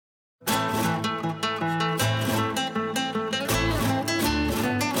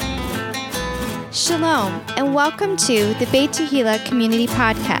Shalom, and welcome to the Beit Tehillah Community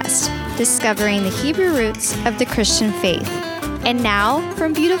Podcast, discovering the Hebrew roots of the Christian faith. And now,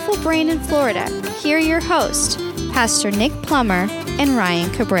 from beautiful Brandon, Florida, here are your hosts, Pastor Nick Plummer and Ryan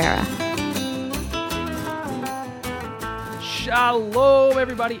Cabrera. Shalom,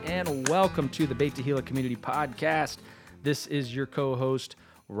 everybody, and welcome to the Beit Tehillah Community Podcast. This is your co-host,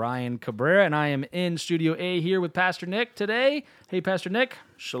 Ryan Cabrera, and I am in Studio A here with Pastor Nick today. Hey, Pastor Nick.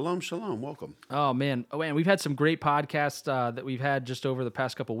 Shalom, shalom. Welcome. Oh, man. We've had some great podcasts that we've had just over the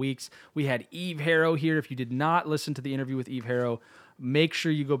past couple weeks. We had Eve Harrow here. If you did not listen to the interview with Eve Harrow, make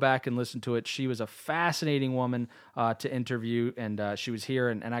sure you go back and listen to it. She was a fascinating woman to interview, and she was here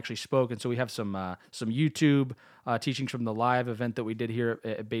and actually spoke. And so we have some YouTube teachings from the live event that we did here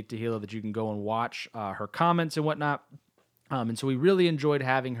at Beit Tehillah that you can go and watch her comments and whatnot. And so we really enjoyed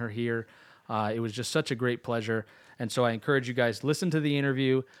having her here. It was just such a great pleasure. And so I encourage you guys, listen to the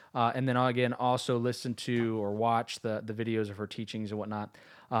interview, and then again, also listen to or watch the videos of her teachings and whatnot.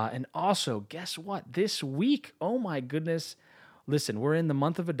 And also, guess what? This week, oh my goodness, listen, we're in the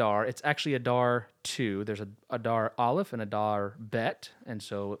month of Adar. It's actually Adar 2. There's a Adar Aleph and Adar Bet, and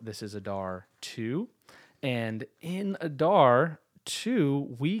so this is Adar 2. And in Adar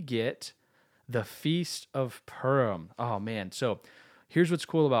 2, we get the Feast of Purim. Oh, man. So here's what's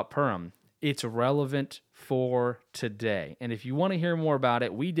cool about Purim. It's relevant for today. And if you want to hear more about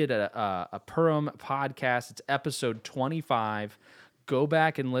it, we did a Purim podcast. It's episode 25. Go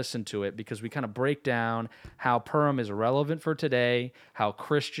back and listen to it because we kind of break down how Purim is relevant for today, how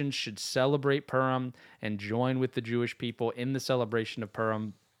Christians should celebrate Purim and join with the Jewish people in the celebration of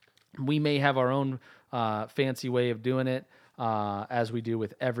Purim. We may have our own fancy way of doing it, as we do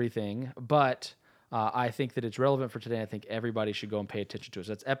with everything, but I think that it's relevant for today. I think everybody should go and pay attention to it.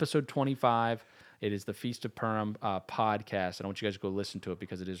 So that's episode 25. It is the Feast of Purim podcast, and I want you guys to go listen to it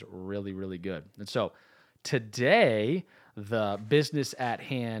because it is really, really good. And so today, the business at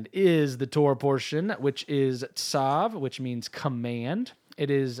hand is the Torah portion, which is tzav, which means command.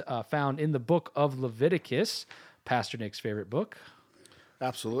 It is found in the book of Leviticus, Pastor Nick's favorite book.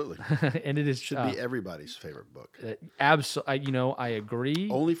 Absolutely. And it should be everybody's favorite book. Absolutely. I agree.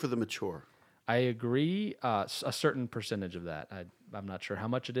 Only for the mature. I agree. A certain percentage of that. I'm not sure how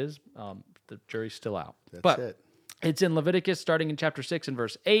much it is. The jury's still out. That's it. It's in Leviticus, starting in chapter 6 and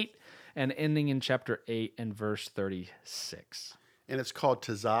verse 8, and ending in chapter 8 and verse 36. And it's called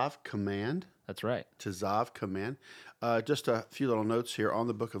Tzav, command. That's right. Tzav, command. Just a few little notes here on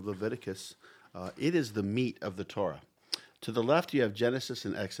the book of Leviticus. It is the meat of the Torah. To the left, you have Genesis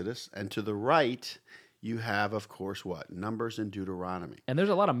and Exodus, and to the right, you have, of course, what? Numbers and Deuteronomy. And there's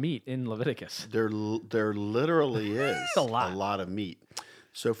a lot of meat in Leviticus. There literally is a lot of meat.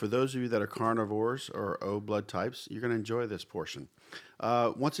 So for those of you that are carnivores or O blood types, you're going to enjoy this portion.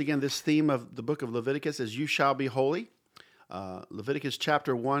 Once again, this theme of the book of Leviticus is you shall be holy. Leviticus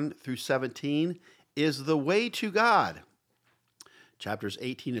chapter 1 through 17 is the way to God. Chapters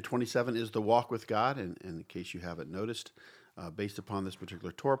 18 to 27 is the walk with God. And in case you haven't noticed, based upon this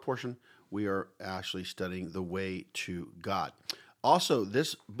particular Torah portion, we are actually studying the way to God. Also,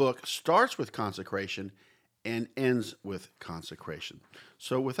 this book starts with consecration and ends with consecration.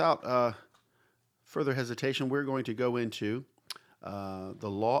 So without further hesitation, we're going to go into the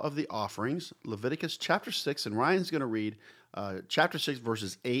law of the offerings, Leviticus chapter 6, and Ryan's going to read chapter 6,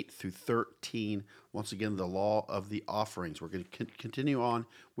 verses 8 through 13. Once again, the law of the offerings. We're going to continue on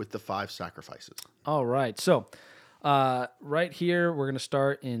with the 5 sacrifices. All right. So right here, we're going to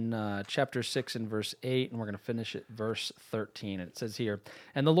start in chapter 6 and verse 8, and we're going to finish at verse 13. And it says here,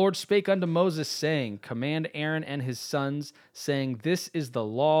 "And the Lord spake unto Moses, saying, Command Aaron and his sons, saying, This is the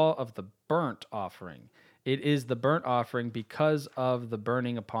law of the burnt offering. It is the burnt offering because of the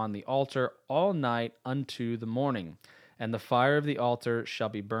burning upon the altar all night unto the morning. And the fire of the altar shall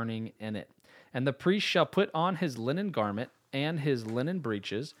be burning in it. And the priest shall put on his linen garment, and his linen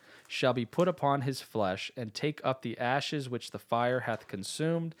breeches shall be put upon his flesh, and take up the ashes which the fire hath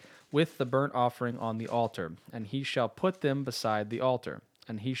consumed with the burnt offering on the altar. And he shall put them beside the altar.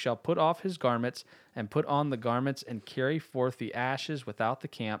 And he shall put off his garments, and put on the garments, and carry forth the ashes without the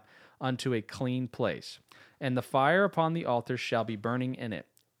camp unto a clean place. And the fire upon the altar shall be burning in it.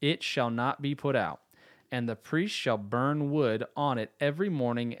 It shall not be put out. And the priest shall burn wood on it every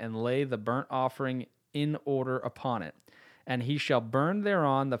morning, and lay the burnt offering in order upon it. And he shall burn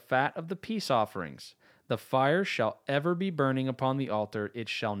thereon the fat of the peace offerings. The fire shall ever be burning upon the altar. It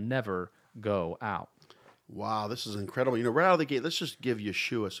shall never go out." Wow, this is incredible. Right out of the gate, let's just give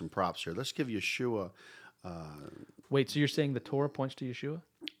Yeshua some props here. Let's give Yeshua... Wait, so you're saying the Torah points to Yeshua?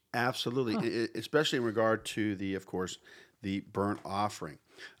 Absolutely, especially in regard to of course, the burnt offering.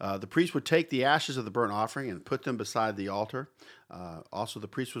 The priest would take the ashes of the burnt offering and put them beside the altar. Also, the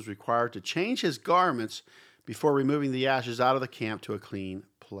priest was required to change his garments before removing the ashes out of the camp to a clean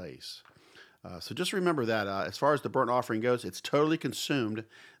place. So just remember that as far as the burnt offering goes, it's totally consumed.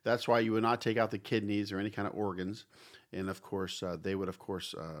 That's why you would not take out the kidneys or any kind of organs. And of course,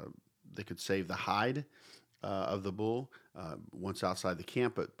 they could save the hide of the bull once outside the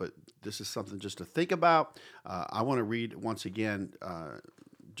camp. But this is something just to think about. I want to read once again,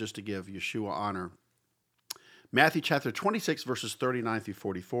 just to give Yeshua honor. Matthew chapter 26, verses 39 through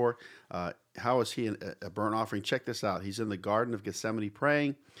 44. How is he a burnt offering? Check this out. He's in the Garden of Gethsemane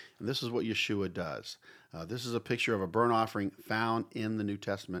praying, and this is what Yeshua does. This is a picture of a burnt offering found in the New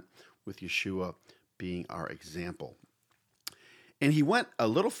Testament, with Yeshua being our example. And he went a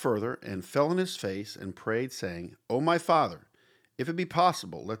little further and fell on his face and prayed, saying, O my Father, if it be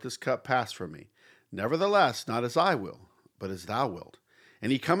possible, let this cup pass from me. Nevertheless, not as I will, but as thou wilt.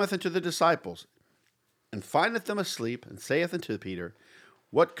 And he cometh unto the disciples, and findeth them asleep, and saith unto Peter,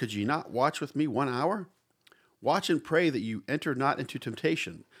 What, could ye not watch with me 1 hour? Watch and pray that you enter not into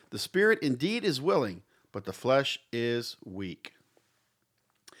temptation. The spirit indeed is willing, but the flesh is weak.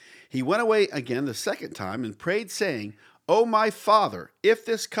 He went away again the second time, and prayed, saying, O my Father, if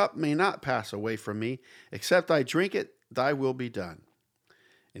this cup may not pass away from me, except I drink it, thy will be done.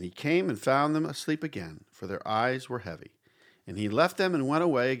 And he came and found them asleep again, for their eyes were heavy. And he left them and went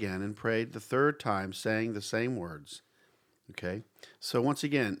away again and prayed the third time, saying the same words. Okay, so once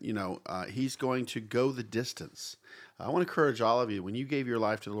again, he's going to go the distance. I want to encourage all of you, when you gave your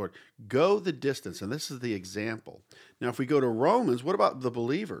life to the Lord, go the distance. And this is the example. Now, if we go to Romans, what about the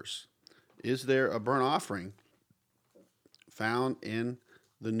believers? Is there a burnt offering found in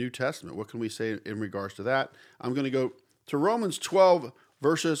the New Testament? What can we say in regards to that? I'm going to go to Romans 12,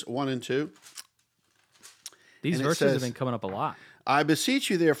 verses 1 and 2. These verses have been coming up a lot. I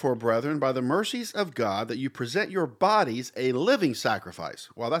beseech you, therefore, brethren, by the mercies of God, that you present your bodies a living sacrifice.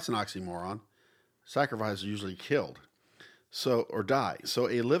 Well, that's an oxymoron. Sacrifice is usually killed, or die. So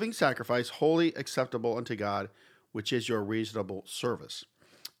a living sacrifice, wholly acceptable unto God, which is your reasonable service.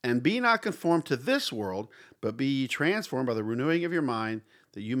 And be not conformed to this world, but be ye transformed by the renewing of your mind,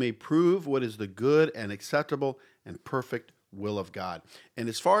 that you may prove what is the good and acceptable and perfect will of God. And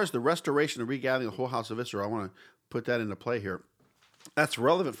as far as the restoration and regathering of the whole house of Israel, I want to put that into play here. That's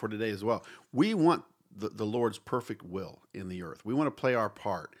relevant for today as well. We want the Lord's perfect will in the earth. We want to play our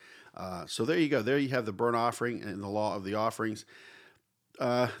part. So there you go. There you have the burnt offering and the law of the offerings.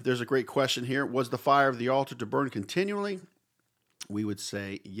 There's a great question here. Was the fire of the altar to burn continually? We would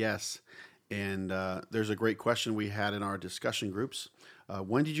say yes. And there's a great question we had in our discussion groups.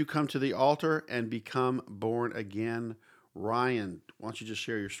 When did you come to the altar and become born again? Ryan, why don't you just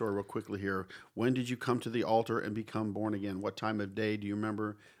share your story real quickly here? When did you come to the altar and become born again? What time of day? Do you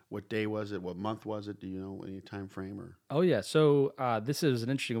remember? What day was it? What month was it? Do you know any time frame? Or? Oh, yeah. So this is an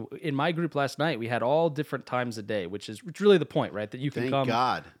interesting... In my group last night, we had all different times of day, which is really the point, right? That you can come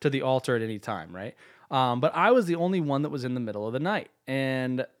to the altar at any time, right? But I was the only one that was in the middle of the night.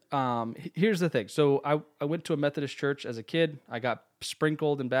 And here's the thing. So I went to a Methodist church as a kid. I got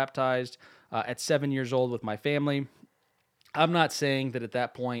sprinkled and baptized at 7 years old with my family. I'm not saying that at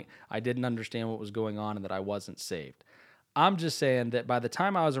that point I didn't understand what was going on and that I wasn't saved. I'm just saying that by the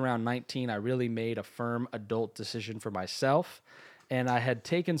time I was around 19, I really made a firm adult decision for myself. And I had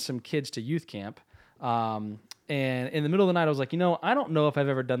taken some kids to youth camp. And in the middle of the night, I was like, I don't know if I've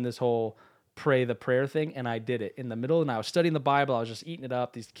ever done this whole pray the prayer thing. And I did it in the middle. And I was studying the Bible. I was just eating it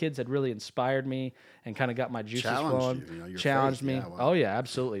up. These kids had really inspired me and kind of got my juices flowing. Challenged me. Yeah, wow. Oh, yeah,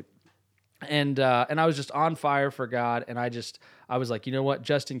 absolutely. And I was just on fire for God, and I was like, you know what,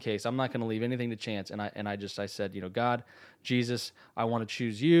 just in case, I'm not going to leave anything to chance. And I said, God, Jesus, I want to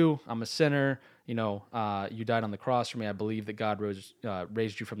choose you. I'm a sinner. You died on the cross for me. I believe that God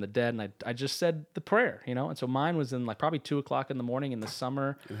raised you from the dead. And I just said the prayer, And so mine was in probably 2:00 in the morning in the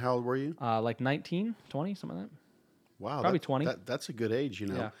summer. And how old were you? 19, 20, something like that. Wow. Probably 20. That's a good age,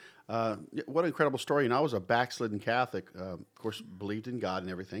 Yeah. What an incredible story. I was a backslidden Catholic, of course, believed in God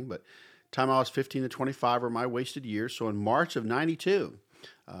and everything, but time I was 15 to 25 were my wasted years. So in March of 92,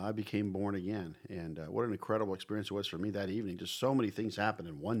 I became born again. And what an incredible experience it was for me that evening. Just so many things happened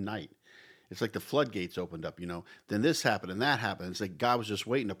in one night. It's like the floodgates opened up, Then this happened and that happened. It's like God was just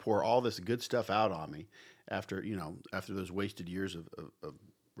waiting to pour all this good stuff out on me after those wasted years of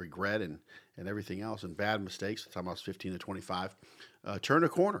regret and everything else and bad mistakes. The time I was 15 to 25, turned a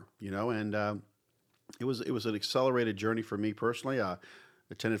corner, and it was an accelerated journey for me personally.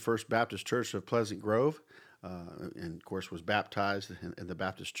 Attended First Baptist Church of Pleasant Grove. and of course was baptized in the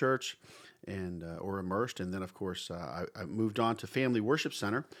Baptist church and or immersed. And then, of course, I moved on to Family Worship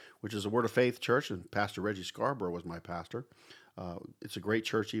Center, which is a Word of Faith church, and Pastor Reggie Scarborough was my pastor. It's a great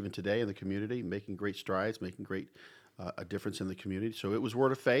church even today in the community, making great strides, making great a difference in the community. So it was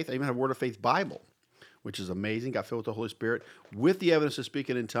Word of Faith. I even have a Word of Faith Bible, which is amazing. Got filled with the Holy Spirit with the evidence of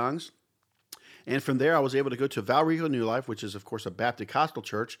speaking in tongues. And from there, I was able to go to Valrico New Life, which is, of course, a Baptist Costal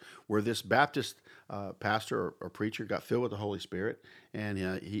church, where this Baptist pastor or preacher got filled with the Holy Spirit. And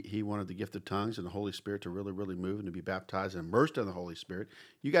he wanted the gift of tongues and the Holy Spirit to really, really move and to be baptized and immersed in the Holy Spirit.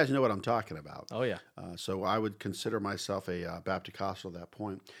 You guys know what I'm talking about. Oh, yeah. So I would consider myself a Baptist Costal at that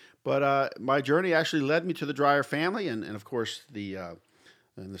point. But my journey actually led me to the Dreyer family. And of course,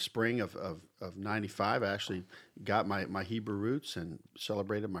 in the spring of 95, I actually got my Hebrew roots and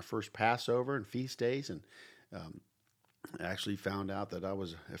celebrated my first Passover and feast days, and I actually found out that I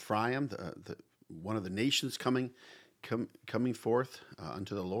was Ephraim, one of the nations coming forth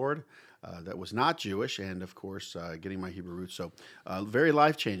unto the Lord that was not Jewish, and of course getting my Hebrew roots. So very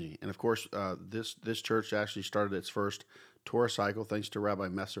life-changing. And of course this church actually started its first Torah cycle thanks to Rabbi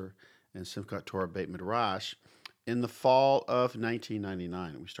Messer and Simchat Torah Beit Midrash. In the fall of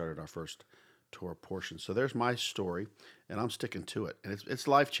 1999, we started our first Torah portion. So there's my story, and I'm sticking to it. And it's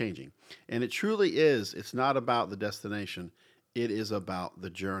life-changing. And it truly is. It's not about the destination. It is about the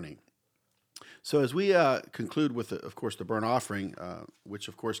journey. So as we conclude with, of course, the burnt offering, which,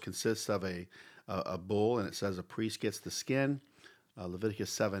 of course, consists of a bull, and it says a priest gets the skin, Leviticus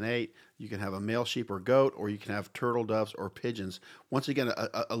 7:8. You can have a male sheep or goat, or you can have turtle doves or pigeons. Once again,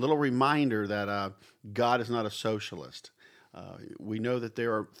 a little reminder that God is not a socialist. We know that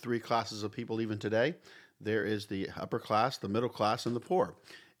there are three classes of people even today. There is the upper class, the middle class, and the poor.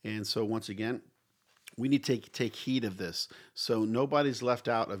 And so once again, we need to take heed of this. So nobody's left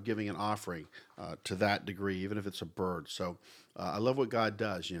out of giving an offering to that degree, even if it's a bird. So I love what God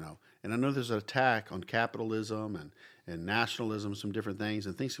does, And I know there's an attack on capitalism and nationalism, some different things,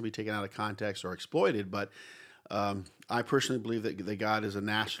 and things can be taken out of context or exploited. But I personally believe that God is a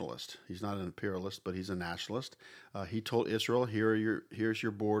nationalist. He's not an imperialist, but he's a nationalist. He told Israel, here's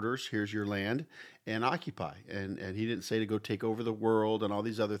your borders, here's your land, and occupy. And he didn't say to go take over the world and all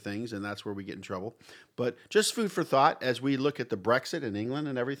these other things, and that's where we get in trouble. But just food for thought as we look at the Brexit in England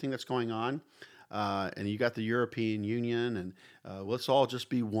and everything that's going on. And you got the European Union, and let's all just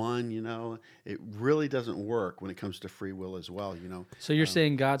be one, It really doesn't work when it comes to free will as well, So you're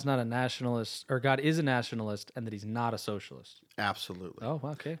saying God's not a nationalist, or God is a nationalist, and that he's not a socialist? Absolutely. Oh,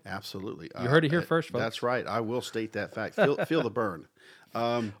 okay. Absolutely. You heard it here first, folks. That's right. I will state that fact. Feel the burn.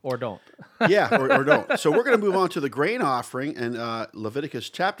 Or don't. Yeah, or don't. So we're going to move on to the grain offering in Leviticus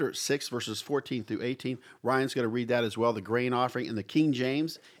chapter 6, verses 14 through 18. Ryan's going to read that as well, the grain offering in the King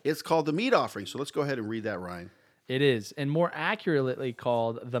James. It's called the meat offering. So let's go ahead and read that, Ryan. It is, and more accurately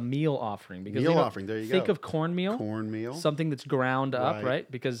called the meal offering. Because meal offering, there you go. Think of cornmeal. Cornmeal. Something that's ground up, right?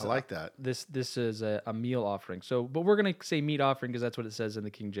 Because I like that. This is a meal offering. So, but we're going to say meat offering because that's what it says in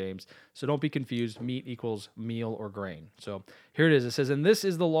the King James. So don't be confused. Meat equals meal or grain. So here it is. It says, "And this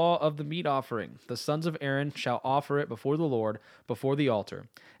is the law of the meat offering. The sons of Aaron shall offer it before the Lord, before the altar.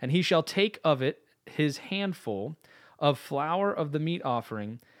 And he shall take of it his handful of flour of the meat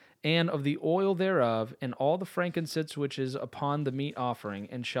offering, and of the oil thereof, and all the frankincense which is upon the meat offering,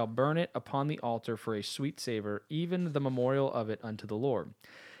 and shall burn it upon the altar for a sweet savor, even the memorial of it unto the Lord.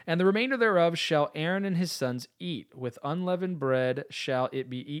 And the remainder thereof shall Aaron and his sons eat. With unleavened bread shall it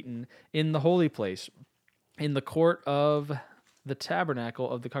be eaten in the holy place. In the court of the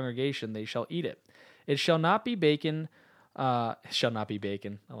tabernacle of the congregation they shall eat it. It shall not be bacon." Shall not be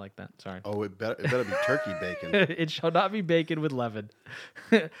bacon. I like that. Sorry. Oh, it better be turkey bacon. "It shall not be bacon with leaven.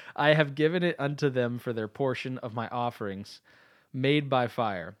 I have given it unto them for their portion of my offerings, made by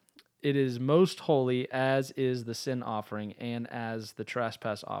fire. It is most holy, as is the sin offering, and as the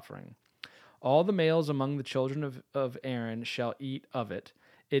trespass offering. All the males among the children of Aaron shall eat of it.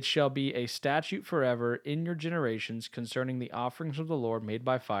 It shall be a statute forever in your generations concerning the offerings of the Lord made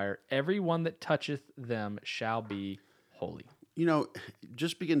by fire. Every one that toucheth them shall be holy."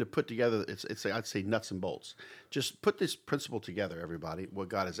 Just begin to put together, it's I'd say nuts and bolts. Just put this principle together, everybody, what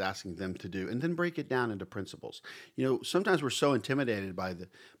God is asking them to do, and then break it down into principles. Sometimes we're so intimidated by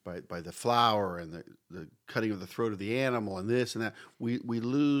the flour and the cutting of the throat of the animal and this and that. We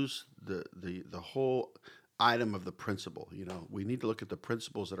lose the whole item of the principle. We need to look at the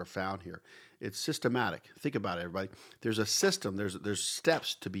principles that are found here. It's systematic. Think about it, everybody. There's a system. There's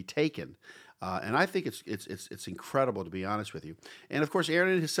steps to be taken. And I think it's incredible, to be honest with you. And of course,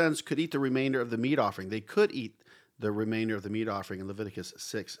 Aaron and his sons could eat the remainder of the meat offering. They could eat the remainder of the meat offering in Leviticus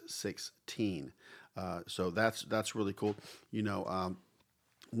 6:16. So that's really cool.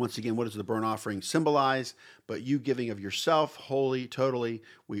 Once again, what does the burnt offering symbolize? But you giving of yourself, wholly, totally.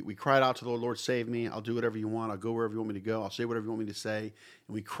 We cried out to the Lord, Lord, save me. I'll do whatever you want. I'll go wherever you want me to go. I'll say whatever you want me to say.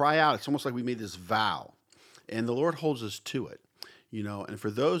 And we cry out. It's almost like we made this vow. And the Lord holds us to it. And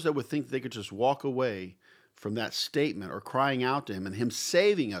for those that would think they could just walk away from that statement or crying out to him and him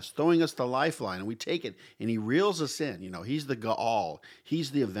saving us, throwing us the lifeline, and we take it and he reels us in. He's the Gaal.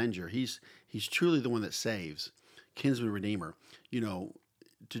 He's the avenger. He's truly the one that saves, kinsman redeemer.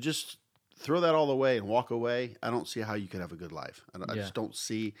 To just throw that all away and walk away, I don't see how you could have a good life. I just don't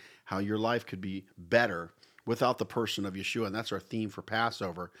see how your life could be better without the person of Yeshua. And that's our theme for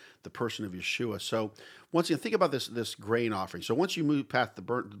Passover, the person of Yeshua. So once again, think about this grain offering. So once you move past the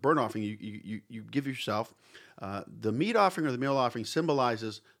burnt offering, you give yourself. The meat offering or the meal offering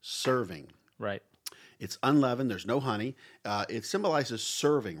symbolizes serving. Right. It's unleavened. There's no honey. It symbolizes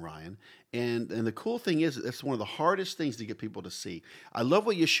serving, Ryan. And the cool thing is, it's one of the hardest things to get people to see. I love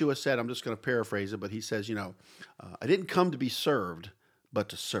what Yeshua said. I'm just going to paraphrase it, but he says, I didn't come to be served, but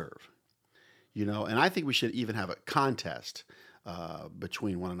to serve. And I think we should even have a contest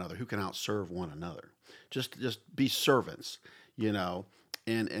between one another. Who can outserve one another? Just be servants,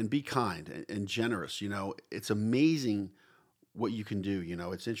 and be kind and generous. It's amazing what you can do.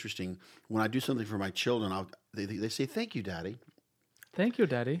 It's interesting. When I do something for my children, they say, thank you, Daddy. Thank you,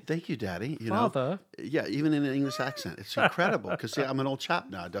 Daddy. Thank you, Daddy. Father. Yeah, even in an English accent. It's incredible because I'm an old chap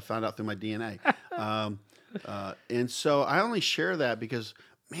now. I found out through my DNA. And so I only share that because,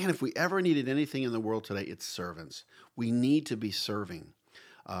 man, if we ever needed anything in the world today, it's servants. We need to be serving.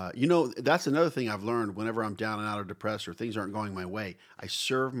 That's another thing I've learned whenever I'm down and out or depressed or things aren't going my way. I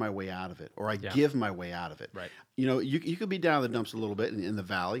serve my way out of it, or I give my way out of it. Right. You could be down in the dumps a little bit in the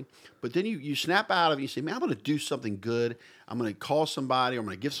valley, but then you snap out of it and you say, man, I'm going to do something good. I'm going to call somebody, or I'm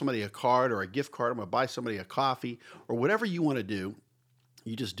going to give somebody a card or a gift card. I'm going to buy somebody a coffee or whatever you want to do.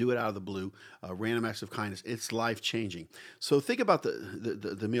 You just do it out of the blue, random acts of kindness. It's life-changing. So think about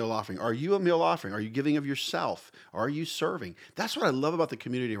the meal offering. Are you a meal offering? Are you giving of yourself? Are you serving? That's what I love about the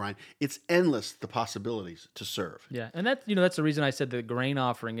community, Ryan. It's endless, the possibilities to serve. Yeah, and that's the reason I said the grain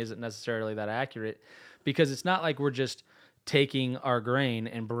offering isn't necessarily that accurate, because it's not like we're just taking our grain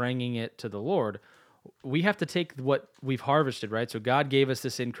and bringing it to the Lord. We have to take what we've harvested, right? So God gave us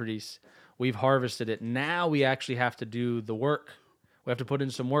this increase. We've harvested it. Now we actually have to do the work. We have to put in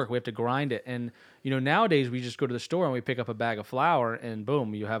some work. We have to grind it. And, nowadays we just go to the store and we pick up a bag of flour and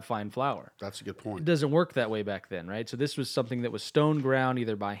boom, you have fine flour. That's a good point. It doesn't work that way back then, right? So this was something that was stone ground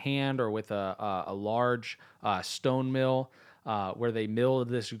either by hand or with a large stone mill where they milled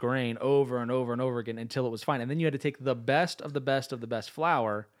this grain over and over and over again until it was fine. And then you had to take the best of the best of the best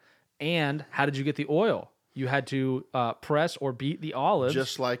flour. And how did you get the oil? You had to press or beat the olives.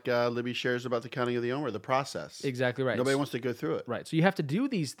 Just like Libby shares about the counting of the omer, the process. Exactly right. Nobody wants to go through it. Right. So you have to do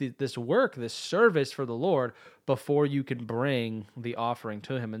this work, this service for the Lord before you can bring the offering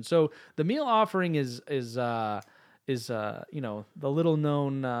to Him. And so the meal offering is the little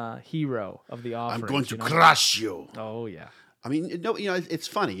known hero of the offering. I'm going to crush you. Oh yeah. I mean, it's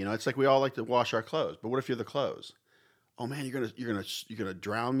funny. It's like we all like to wash our clothes, but what if you're the clothes? Oh man, you're gonna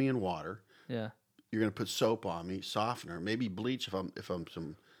drown me in water. Yeah. You're gonna put soap on me, softener, maybe bleach if I'm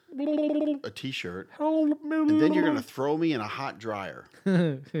a t-shirt, and then you're gonna throw me in a hot dryer,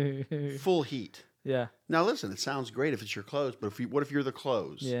 full heat. Yeah. Now listen, it sounds great if it's your clothes, but what if you're the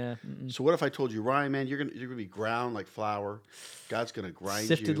clothes? Yeah. So what if I told you, Ryan, man, you're gonna be ground like flour. God's gonna grind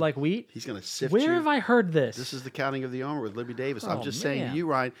you. Sifted like wheat. He's gonna sift you. Where have I heard this? This is the counting of the omer with Libby Davis. I'm just saying man. to you,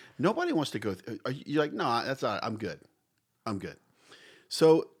 Ryan. Nobody wants to go. You're like, no, that's all right. I'm good. I'm good.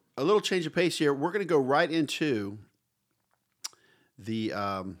 So a little change of pace here. We're going to go right into the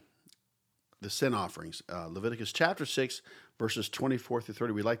sin offerings. Leviticus chapter 6, verses 24 through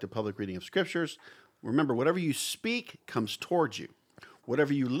 30. We like the public reading of scriptures. Remember, whatever you speak comes towards you.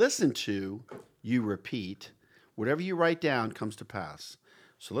 Whatever you listen to, you repeat. Whatever you write down comes to pass.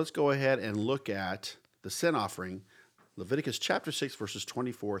 So let's go ahead and look at the sin offering, Leviticus chapter 6, verses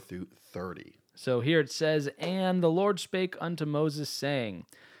 24 through 30. So here it says, "And the Lord spake unto Moses, saying,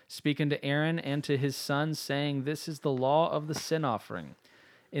 Speak unto Aaron and to his sons, saying, This is the law of the sin offering.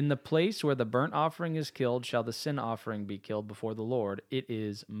 In the place where the burnt offering is killed shall the sin offering be killed before the Lord. It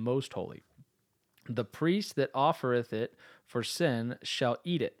is most holy. The priest that offereth it for sin shall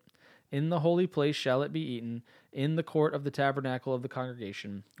eat it. In the holy place shall it be eaten, in the court of the tabernacle of the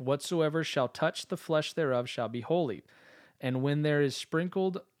congregation. Whatsoever shall touch the flesh thereof shall be holy. And when there is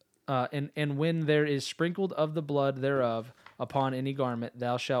sprinkled and when there is sprinkled of the blood thereof upon any garment,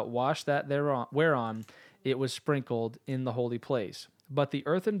 thou shalt wash that thereon whereon it was sprinkled in the holy place. But the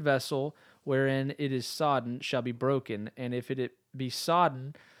earthen vessel wherein it is sodden shall be broken, and if it be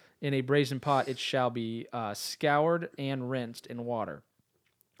sodden in a brazen pot, it shall be scoured and rinsed in water.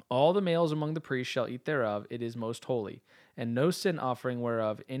 All the males among the priests shall eat thereof, it is most holy. And no sin offering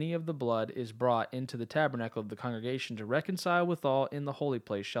whereof any of the blood is brought into the tabernacle of the congregation to reconcile withal in the holy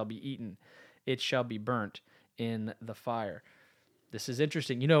place shall be eaten. It shall be burnt in the fire. This is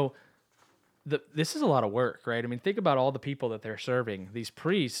interesting. This is a lot of work, right? I mean, think about all the people that they're serving. These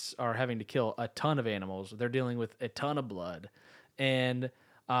priests are having to kill a ton of animals. They're dealing with a ton of blood. And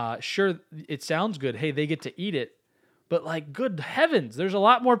sure, it sounds good. Hey, they get to eat it. But, like, good heavens, there's a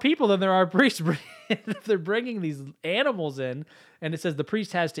lot more people than there are priests. If they're bringing these animals in, and it says the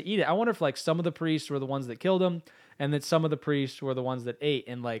priest has to eat it. I wonder if, like, some of the priests were the ones that killed them, and that some of the priests were the ones that ate.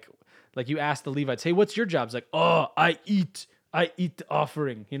 And, like you ask the Levites, hey, what's your job? It's like, oh, I eat the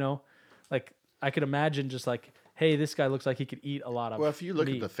offering, Like, I could imagine just like, hey, this guy looks like he could eat a lot of Well, if you look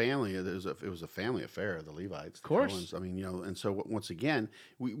meat. at the family, it was a family affair, the Levites. Of course. Cohens. I mean, and so once again,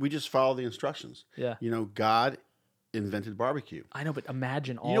 we just follow the instructions. Yeah. God invented barbecue. I know, but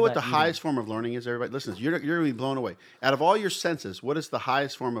imagine all You know what that the eating. highest form of learning is, everybody? Listen, you're going to be blown away. Out of all your senses, what is the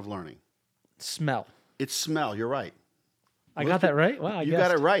highest form of learning? Smell. It's smell. You're right. I got that right? Wow, You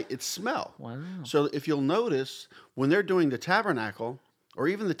got it right. It's smell. Wow. So if you'll notice, when they're doing the tabernacle or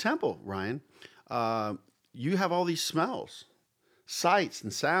even the temple, Ryan, you have all these smells, sights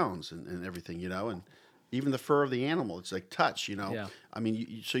and sounds and everything, and even the fur of the animal. It's like touch, Yeah. I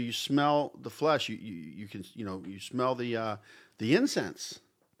mean, so you smell the flesh. You can, you smell the incense,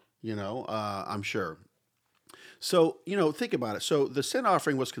 I'm sure. So, think about it. So the sin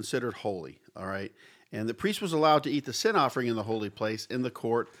offering was considered holy, all right? And the priest was allowed to eat the sin offering in the holy place in the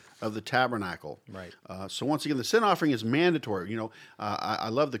court of the tabernacle. Right. So once again, the sin offering is mandatory. I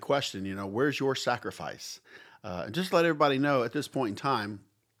love the question, where's your sacrifice? And just let everybody know at this point in time,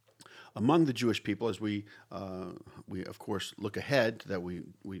 among the Jewish people, as we of course look ahead, that we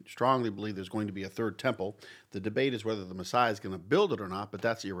strongly believe there's going to be a third temple. The debate is whether the Messiah is going to build it or not, but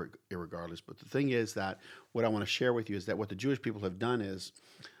that's irregardless. But the thing is that what I want to share with you is that what the Jewish people have done is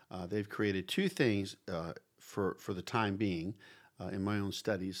they've created two things for the time being in my own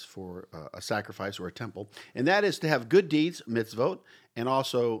studies for a sacrifice or a temple, and that is to have good deeds, mitzvot, and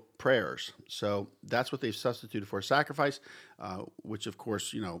also prayers. So that's what they've substituted for a sacrifice, which of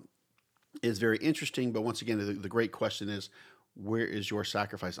course, is very interesting. But once again, the great question is, where is your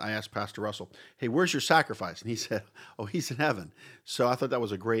sacrifice? I asked Pastor Russell, hey, where's your sacrifice? And he said, oh, he's in heaven. So I thought that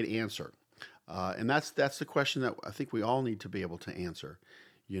was a great answer. And that's the question that I think we all need to be able to answer.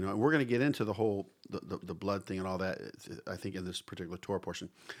 And we're going to get into the whole, the blood thing and all that, I think, in this particular Torah portion.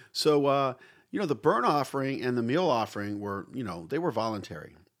 So, the burnt offering and the meal offering were, they were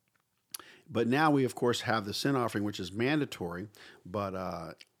voluntary. But now we, of course, have the sin offering, which is mandatory.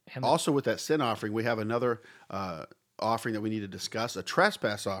 But also with that sin offering, we have another offering that we need to discuss, a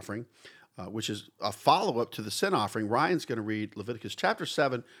trespass offering, which is a follow-up to the sin offering. Ryan's going to read Leviticus chapter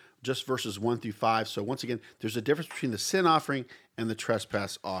 7, just verses 1 through 5. So once again, there's a difference between the sin offering and the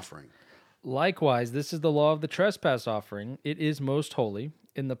trespass offering. Likewise, this is the law of the trespass offering. It is most holy.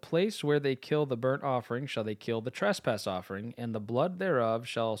 In the place where they kill the burnt offering shall they kill the trespass offering, and the blood thereof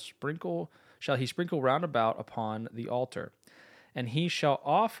shall he sprinkle round about upon the altar. And he shall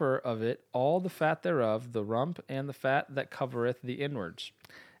offer of it all the fat thereof, the rump and the fat that covereth the inwards,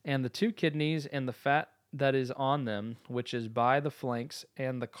 and the 2 kidneys and the fat that is on them, which is by the flanks,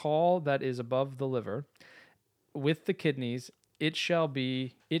 and the caul that is above the liver, with the kidneys, it shall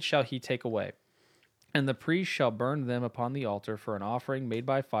he take away. And the priest shall burn them upon the altar for an offering made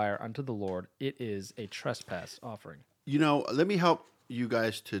by fire unto the Lord. It is a trespass offering. Let me help you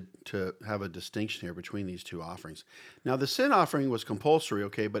guys to have a distinction here between these two offerings. Now, the sin offering was compulsory,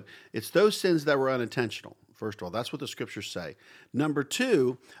 okay, but it's those sins that were unintentional. First of all, that's what the scriptures say. Number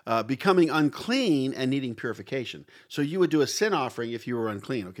 2, becoming unclean and needing purification. So you would do a sin offering if you were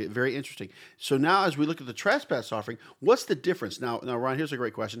unclean. Okay, very interesting. So now as we look at the trespass offering, what's the difference? Now, Ron, here's a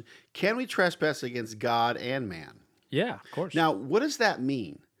great question. Can we trespass against God and man? Yeah, of course. Now, what does that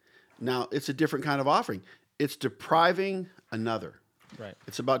mean? Now, it's a different kind of offering. It's depriving another. Right.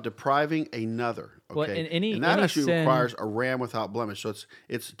 It's about depriving another. Okay. Well, and that actually requires a ram without blemish. So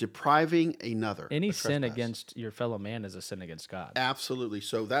it's depriving another. Any sin against your fellow man is a sin against God. Absolutely.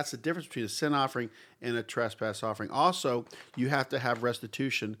 So that's the difference between a sin offering and a trespass offering. Also, you have to have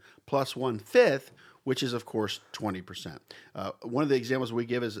restitution plus 1/5, which is, of course, 20%. One of the examples we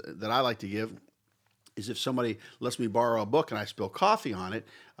give that I like to give is if somebody lets me borrow a book and I spill coffee on it,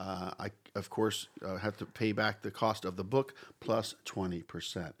 I, of course, have to pay back the cost of the book plus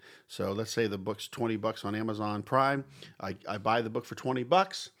 20%. So let's say the book's $20 on Amazon Prime. I buy the book for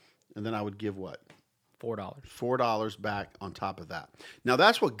 $20. and then I would give what? $4. $4 back on top of that. Now,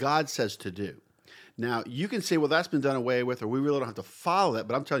 that's what God says to do. Now, you can say, well, that's been done away with, or we really don't have to follow that.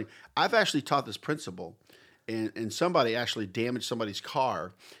 But I'm telling you, I've actually taught this principle, and somebody actually damaged somebody's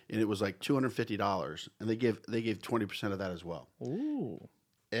car, and it was like $250, and they gave 20% of that as well. Ooh.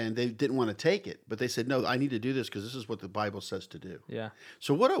 And they didn't want to take it, but they said, no, I need to do this because this is what the Bible says to do. Yeah.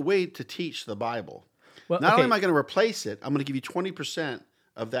 So what a way to teach the Bible. Well, Not okay. only am I going to replace it, I'm going to give you 20%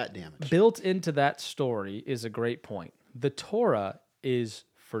 of that damage. Built into that story is a great point. The Torah is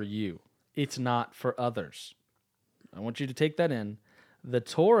for you. It's not for others. I want you to take that in. The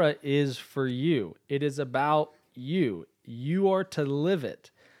Torah is for you. It is about you. You are to live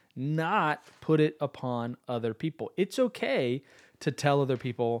it, not put it upon other people. It's okay to tell other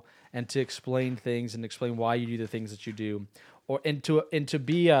people and to explain things and explain why you do the things that you do, and to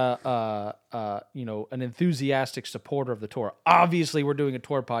be an enthusiastic supporter of the Torah. Obviously, we're doing a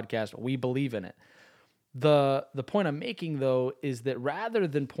Torah podcast. We believe in it. The point I'm making, though, is that rather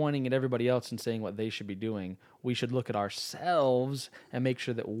than pointing at everybody else and saying what they should be doing, we should look at ourselves and make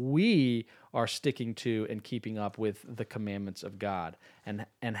sure that we are sticking to and keeping up with the commandments of God and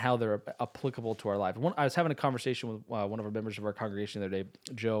how they're applicable to our life. I was having a conversation with one of our members of our congregation the other day,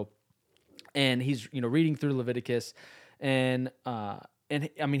 Joe, and he's reading through Leviticus, and I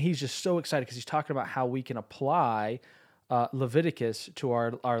mean, he's just so excited because he's talking about how we can apply Leviticus to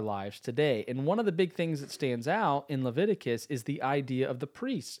our lives today. And one of the big things that stands out in Leviticus is the idea of the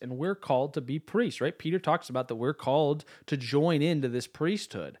priests, and we're called to be priests, right? Peter talks about that we're called to join into this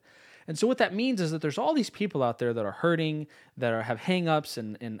priesthood. And so what that means is that there's all these people out there that are hurting, that have hang-ups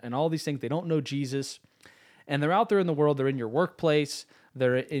and all these things. They don't know Jesus, and they're out there in the world. They're in your workplace.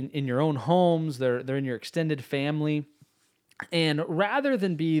 They're in your own homes. They're in your extended family. And rather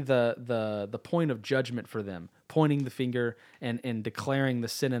than be the point of judgment for them, pointing the finger and declaring the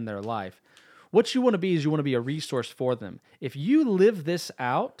sin in their life, what you want to be is you want to be a resource for them. If you live this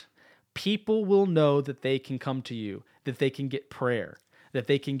out, people will know that they can come to you, that they can get prayer, that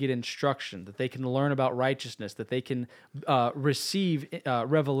they can get instruction, that they can learn about righteousness, that they can receive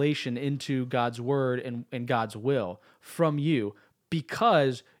revelation into God's word and God's will from you,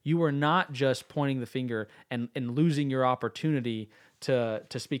 because you are not just pointing the finger and losing your opportunity to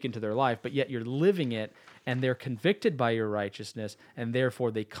speak into their life, but yet you're living it, and they're convicted by your righteousness, and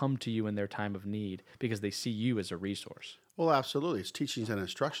therefore they come to you in their time of need because they see you as a resource. Well, absolutely. It's teachings and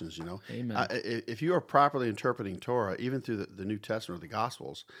instructions, Amen. If you are properly interpreting Torah, even through the New Testament or the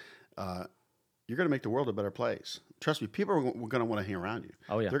Gospels, you're going to make the world a better place. Trust me, people are going to want to hang around you.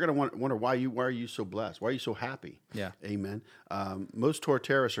 Oh, yeah. They're going to wonder why are you so blessed? Why are you so happy? Yeah. Amen. Most Torah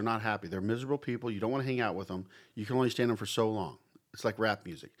terrorists are not happy. They're miserable people. You don't want to hang out with them. You can only stand them for so long. It's like rap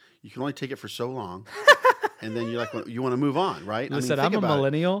music. You can only take it for so long. And then you want to move on, right? Listen, think I'm a about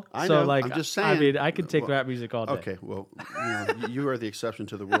millennial, I so know, I'm just saying. I mean, I could take rap music all day. Okay, well, you are the exception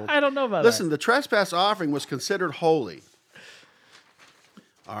to the rule. I don't know about Listen, that. the trespass offering was considered holy.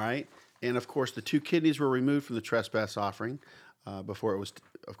 All right, and of course, the 2 kidneys were removed from the trespass offering before it was,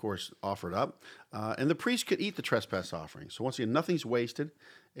 of course, offered up, and the priest could eat the trespass offering. So once again, nothing's wasted.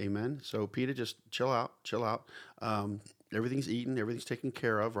 Amen. So Peter, just chill out. Everything's eaten, everything's taken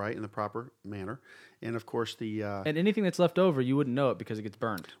care of, right, in the proper manner. And of course, and anything that's left over, you wouldn't know it because it gets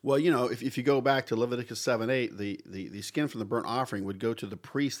burned. Well, if you go back to Leviticus 7:8, the skin from the burnt offering would go to the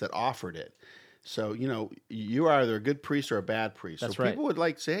priest that offered it. So, you are either a good priest or a bad priest. That's so right. People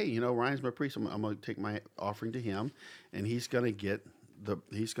would say, hey, Ryan's my priest. I'm going to take my offering to him, and he's going to get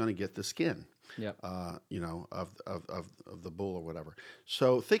the skin. Yep. Of the bull or whatever.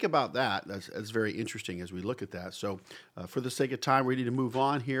 So think about that. That's very interesting as we look at that. So for the sake of time, we need to move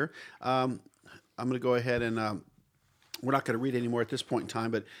on here. I'm going to go ahead and we're not going to read anymore at this point in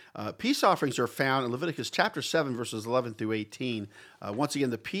time, but peace offerings are found in Leviticus chapter 7, verses 11 through 18. Once again,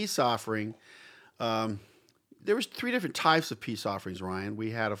 the peace offering, there was 3 different types of peace offerings, Ryan.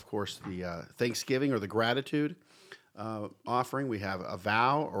 We had, of course, the thanksgiving or the gratitude offering. We have a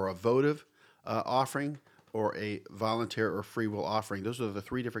vow or a votive offering, or a voluntary or free will offering. Those are the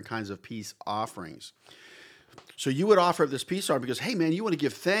 3 different kinds of peace offerings. So you would offer this peace offering because, hey man, you want to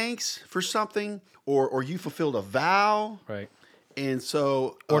give thanks for something, or you fulfilled a vow, right? And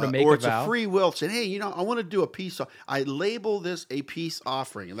so, or to make or a it's vow. A free will saying, hey, I want to do a peace. I label this a peace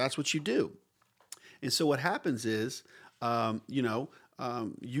offering, and that's what you do. And so what happens is,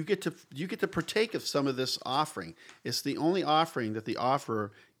 you get to partake of some of this offering. It's the only offering that the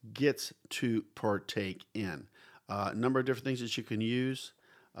offerer gets to partake in. A number of different things that you can use.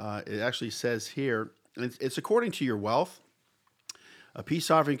 It actually says here, and it's according to your wealth. A peace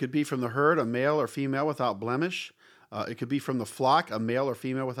offering could be from the herd, a male or female without blemish. It could be from the flock, a male or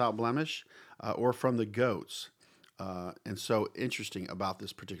female without blemish, or from the goats. And so interesting about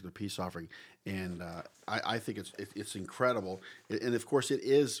this particular peace offering, and I think it's incredible. And of course, it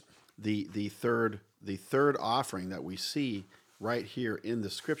is the third offering that we see right here in the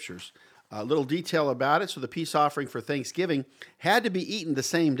scriptures. A little detail about it. So the peace offering for Thanksgiving had to be eaten the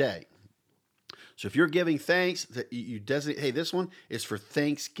same day. So if you're giving thanks, you designate, hey, this one is for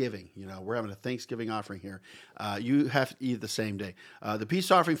Thanksgiving. We're having a Thanksgiving offering here. You have to eat it the same day. The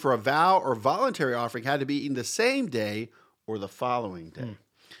peace offering for a vow or voluntary offering had to be eaten the same day or the following day.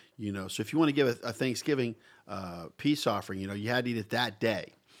 So if you want to give a Thanksgiving peace offering, you had to eat it that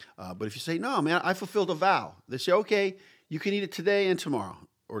day. But if you say, no, man, I fulfilled a vow, they say, okay, you can eat it today and tomorrow,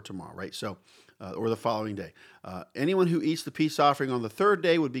 right? So, or the following day. Anyone who eats the peace offering on the third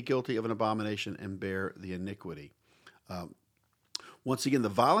day would be guilty of an abomination and bear the iniquity. Once again, the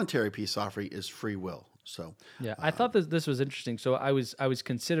voluntary peace offering is free will. So, yeah, I thought this was interesting. So I was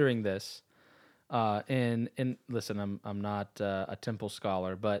considering this, and listen, I'm not a temple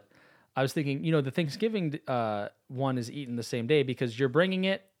scholar, but I was thinking, the Thanksgiving one is eaten the same day because you're bringing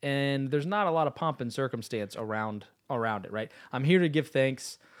it, and there's not a lot of pomp and circumstance around it, right? I'm here to give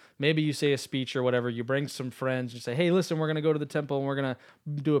thanks. Maybe you say a speech or whatever. You bring some friends. You say, hey, listen, we're going to go to the temple and we're going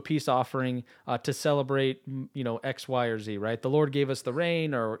to do a peace offering to celebrate, X, Y, or Z, right? The Lord gave us the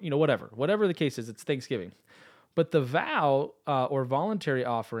rain or, whatever the case is, it's Thanksgiving. But the vow or voluntary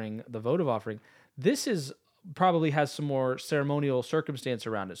offering, the votive offering, this is probably has some more ceremonial circumstance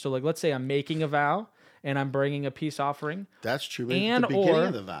around it. So like, let's say I'm making a vow and I'm bringing a peace offering. That's true. And, the beginning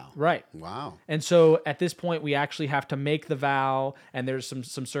of the vow. Right. Wow. And so at this point, we actually have to make the vow, and there's some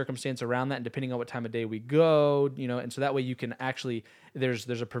circumstance around that, and depending on what time of day we go, and so that way you can actually, there's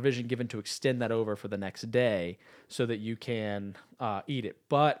a provision given to extend that over for the next day so that you can eat it.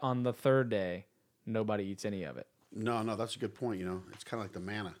 But on the third day, nobody eats any of it. No, that's a good point. It's kind of like the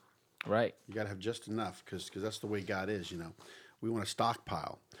manna. Right. You got to have just enough because that's the way God is, We want to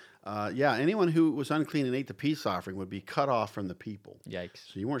stockpile. Anyone who was unclean and ate the peace offering would be cut off from the people.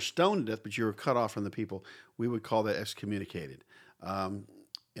 Yikes. So you weren't stoned to death, but you were cut off from the people. We would call that excommunicated. And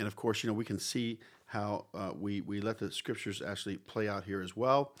of course, we can see how we let the scriptures actually play out here as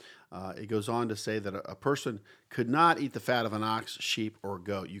well. It goes on to say that a person could not eat the fat of an ox, sheep, or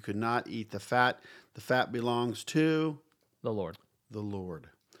goat. You could not eat the fat. The fat belongs to the Lord. The Lord.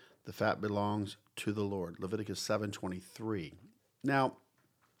 The fat belongs to the Lord. Leviticus 7:23. Now,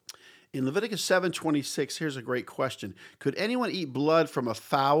 in Leviticus 7:26, here's a great question. Could anyone eat blood from a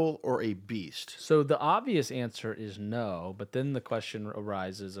fowl or a beast? So the obvious answer is no, but then the question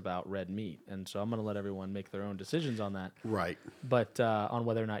arises about red meat. And so I'm going to let everyone make their own decisions on that. Right. But on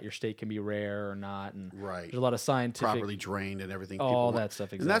whether or not your steak can be rare or not. And right. There's a lot of scientific... Properly drained and everything. All that stuff,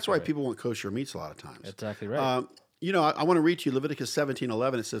 exactly. And that's why people want kosher meats a lot of times. Exactly right. I want to read to you Leviticus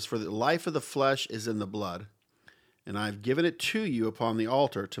 17:11. It says, "For the life of the flesh is in the blood, and I have given it to you upon the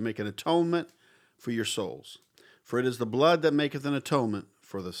altar to make an atonement for your souls. For it is the blood that maketh an atonement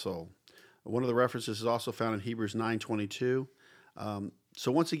for the soul." One of the references is also found in Hebrews 9:22.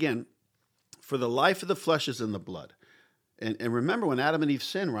 So once again, for the life of the flesh is in the blood. And remember when Adam and Eve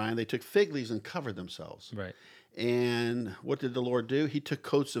sinned, Ryan, they took fig leaves and covered themselves. Right. And what did the Lord do? He took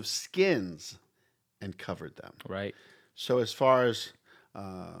coats of skins and covered them. Right. So as far as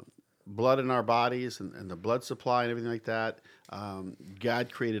blood in our bodies and the blood supply and everything like that,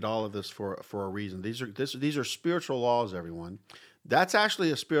 God created all of this for a reason. These are spiritual laws, everyone. That's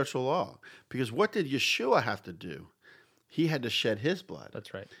actually a spiritual law, because what did Yeshua have to do? He had to shed his blood.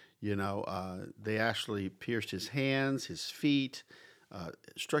 That's right. They actually pierced his hands, his feet,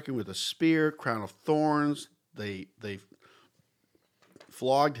 struck him with a spear, crown of thorns. They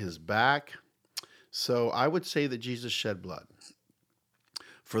flogged his back. So I would say that Jesus shed blood.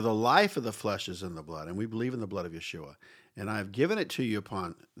 For the life of the flesh is in the blood, and we believe in the blood of Yeshua. And I have given it to you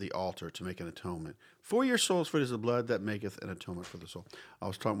upon the altar to make an atonement for your souls, for it is the blood that maketh an atonement for the soul. I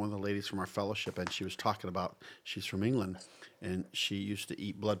was talking to one of the ladies from our fellowship, and she was talking about, she's from England, and she used to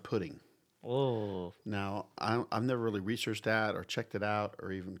eat blood pudding. Oh. Now, I've never really researched that or checked it out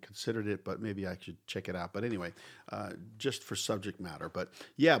or even considered it, but maybe I should check it out. But anyway, just for subject matter. But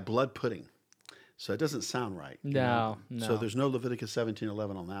yeah, blood pudding. So it doesn't sound right. No. So there's no Leviticus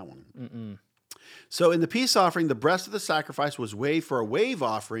 17:11 on that one. Mm-mm. So in the peace offering, the breast of the sacrifice was waved for a wave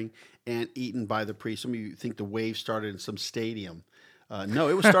offering and eaten by the priest. Some of you think the wave started in some stadium. No,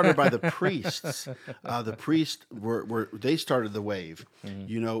 it was started by the priests. The priests they started the wave.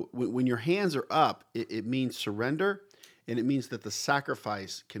 Mm-hmm. When your hands are up, it means surrender, and it means that the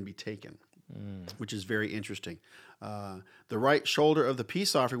sacrifice can be taken. which is very interesting. The right shoulder of the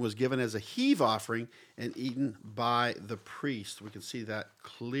peace offering was given as a heave offering and eaten by the priest. We can see that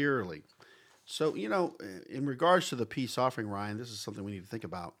clearly. So, in regards to the peace offering, Ryan, this is something we need to think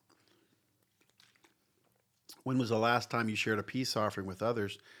about. When was the last time you shared a peace offering with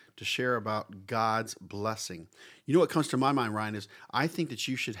others to share about God's blessing? You know what comes to my mind, Ryan, is I think that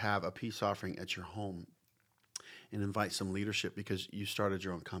you should have a peace offering at your home and invite some leadership because you started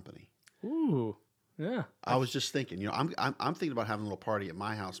your own company. Ooh, yeah. I was just thinking, I'm thinking about having a little party at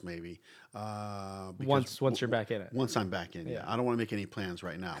my house maybe. Once you're back in it. Once I'm back in, yeah. I don't want to make any plans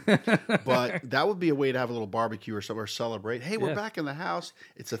right now. But that would be a way to have a little barbecue or somewhere, celebrate. Hey, we're back in the house.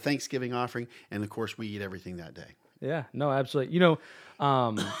 It's a Thanksgiving offering. And, of course, we eat everything that day. Yeah, no, absolutely.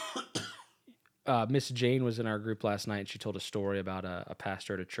 Miss Jane was in our group last night, and she told a story about a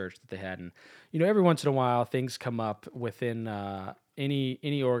pastor at a church that they had. And, every once in a while, things come up within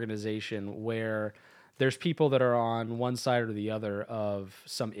any organization where there's people that are on one side or the other of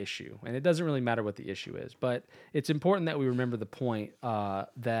some issue. And it doesn't really matter what the issue is. But it's important that we remember the point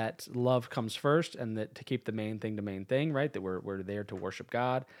that love comes first and that to keep the main thing, right? That we're there to worship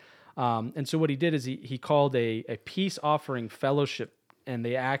God. And so what he did is he called a peace offering fellowship, and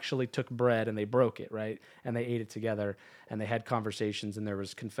they actually took bread and they broke it, right? And they ate it together, and they had conversations, and there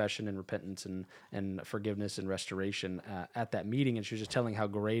was confession and repentance and forgiveness and restoration at that meeting. And she was just telling how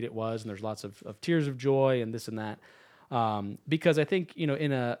great it was, and there's lots of tears of joy and this and that. Because I think,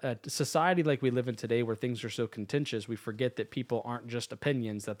 in a society like we live in today where things are so contentious, we forget that people aren't just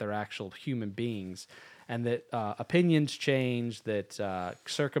opinions, that they're actual human beings, and that opinions change, that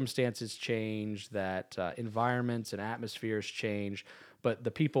circumstances change, that environments and atmospheres change, but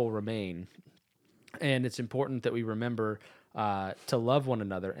the people remain. And it's important that we remember to love one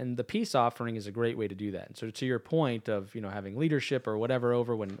another. And the peace offering is a great way to do that. And so to your point of, having leadership or whatever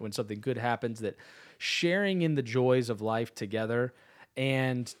over when something good happens, that sharing in the joys of life together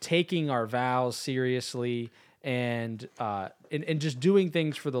and taking our vows seriously and just doing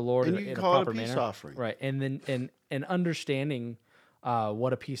things for the Lord in a proper manner. Offering. Right. And then and understanding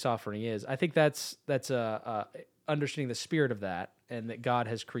what a peace offering is. I think that's understanding the spirit of that, and that God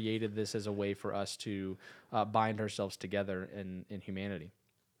has created this as a way for us to bind ourselves together in humanity.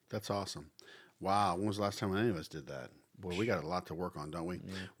 That's awesome. Wow. When was the last time any of us did that? Boy, we got a lot to work on, don't we?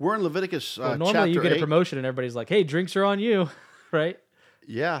 Yeah. We're in Leviticus normally chapter you get 8. a promotion and everybody's like, hey, drinks are on you, right?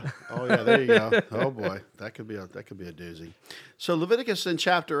 Yeah. Oh, yeah. There you go. Oh, boy. That could be a doozy. So Leviticus in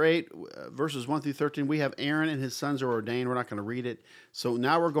chapter 8, verses 1 through 13, we have Aaron and his sons are ordained. We're not going to read it. So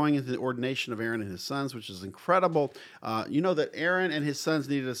now we're going into the ordination of Aaron and his sons, which is incredible. You know that Aaron and his sons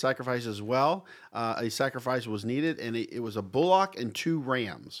needed a sacrifice as well. A sacrifice was needed, and it was a bullock and 2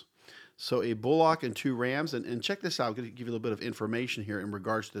 rams. So a bullock and 2 rams. And check this out. I'm going to give you a little bit of information here in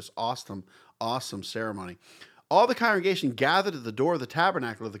regards to this awesome ceremony. All the congregation gathered at the door of the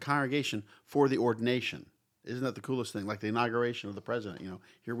tabernacle of the congregation for the ordination. Isn't that the coolest thing? Like the inauguration of the president.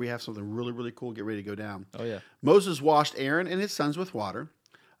 Here we have something really, really cool. Get ready to go down. Oh, yeah. Moses washed Aaron and his sons with water.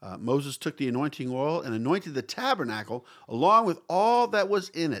 Moses took the anointing oil and anointed the tabernacle along with all that was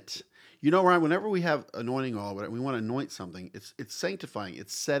in it. Ryan, whenever we have anointing oil, we want to anoint something, it's sanctifying.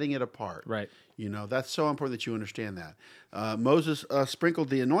 It's setting it apart. Right. That's so important that you understand that. Moses sprinkled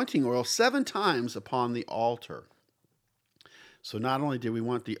the anointing oil 7 times upon the altar. So not only did we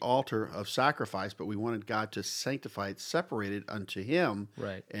want the altar of sacrifice, but we wanted God to sanctify it, separate it unto Him,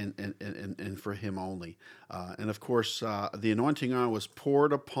 right, and for Him only. And of course, the anointing oil was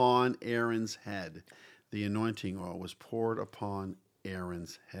poured upon Aaron's head. The anointing oil was poured upon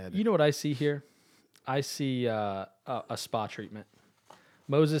Aaron's head. You know what I see here? I see a spa treatment.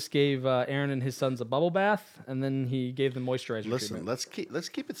 Moses gave Aaron and his sons a bubble bath, and then he gave them moisturizer treatment. Listen, let's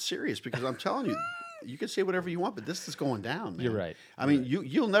keep it serious, because I'm telling you, you can say whatever you want, but this is going down, man. You're right. I mean,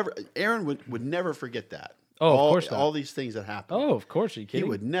 you'll never. Aaron would never forget that. Oh, of course not. All these things that happened. Oh, of course. Are you kidding? He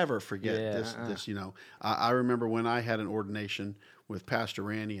would never forget this. I remember when I had an ordination with Pastor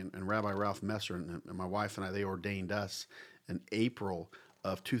Randy and Rabbi Ralph Messer, and my wife and I, they ordained us in April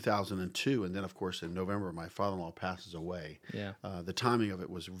of 2002, and then of course in November my father-in-law passes away. Yeah. The timing of it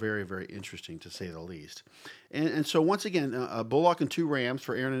was very, very interesting, to say the least. And so once again, a bullock and 2 rams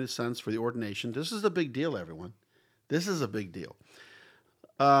for Aaron and his sons for the ordination. This is a big deal, everyone. This is a big deal.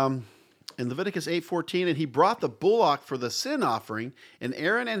 In Leviticus 8:14, and he brought the bullock for the sin offering, and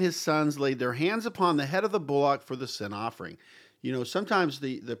Aaron and his sons laid their hands upon the head of the bullock for the sin offering. Sometimes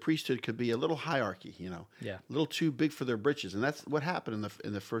the priesthood could be a little hierarchy, a little too big for their britches. And that's what happened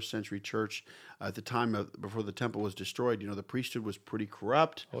in the first century church at the time before the temple was destroyed. The priesthood was pretty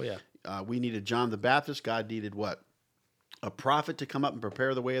corrupt. Oh, yeah. We needed John the Baptist. God needed what? a prophet to come up and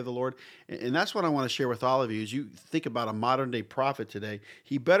prepare the way of the Lord. And that's what I want to share with all of you. As you think about a modern day prophet today,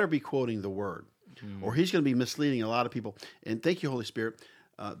 he better be quoting the word, or he's going to be misleading a lot of people. And thank you, Holy Spirit.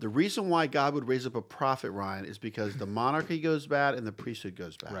 The reason why God would raise up a prophet, Ryan, is because the monarchy goes bad and the priesthood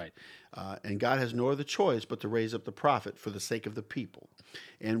goes bad. Right. And God has no other choice but to raise up the prophet for the sake of the people.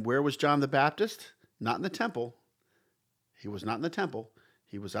 And where was John the Baptist? Not in the temple. He was not in the temple.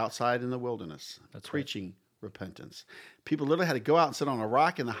 He was outside in the wilderness, preaching repentance. People literally had to go out and sit on a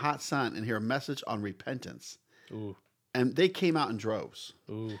rock in the hot sun and hear a message on repentance. Ooh. And they came out in droves.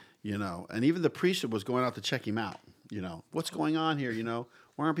 Ooh. And even the priesthood was going out to check him out. What's going on here?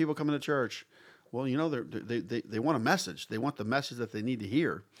 Why aren't people coming to church? Well, they want a message. They want the message that they need to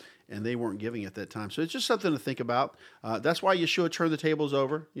hear, and they weren't giving at that time. So it's just something to think about. That's why Yeshua turned the tables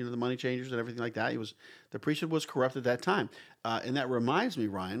over, the money changers and everything like that. The priesthood was corrupt at that time. And that reminds me,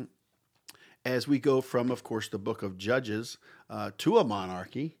 Ryan, as we go from, of course, the book of Judges to a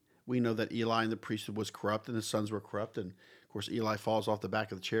monarchy, we know that Eli and the priesthood was corrupt and his sons were corrupt. And, of course, Eli falls off the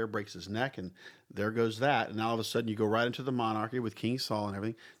back of the chair, breaks his neck, and there goes that. And all of a sudden you go right into the monarchy with King Saul and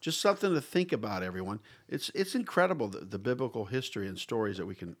everything. Just something to think about, everyone. It's incredible, the biblical history and stories that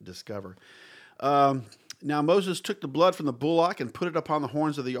we can discover. Now Moses took the blood from the bullock and put it upon the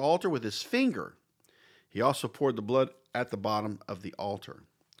horns of the altar with his finger. He also poured the blood at the bottom of the altar.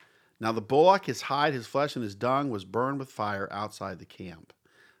 Now the bullock, his hide, his flesh, and his dung was burned with fire outside the camp.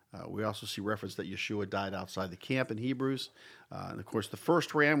 We also see reference that Yeshua died outside the camp in Hebrews. And of course, the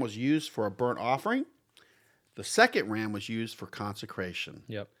first ram was used for a burnt offering. The second ram was used for consecration.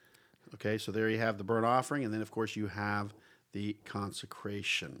 Yep. Okay, so there you have the burnt offering, and then of course you have the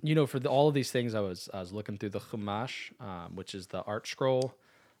consecration. For all of these things, I was looking through the Chumash, which is the Art Scroll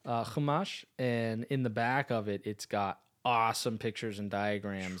Chumash, and in the back of it, it's got awesome pictures and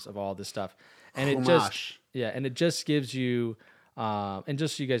diagrams of all this stuff, and Chumash. it just gives you, and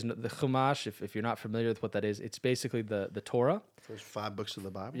just so you guys know, the Chumash, if you're not familiar with what that is, it's basically the Torah. First 5 books of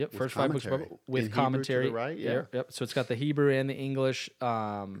the Bible. Yep, first 5 books of the Bible with in commentary. Hebrew to the right, yeah. Yep. So it's got the Hebrew and the English,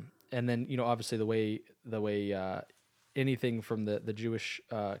 and then obviously the way anything from the Jewish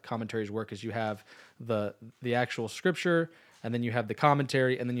commentaries work is you have the actual scripture, and then you have the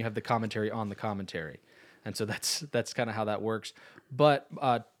commentary, and then you have the commentary on the commentary. And so that's kind of how that works. But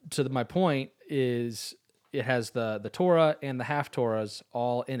my point is, it has the Torah and the half Torahs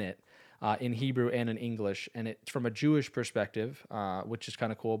all in it, in Hebrew and in English, and it's from a Jewish perspective, which is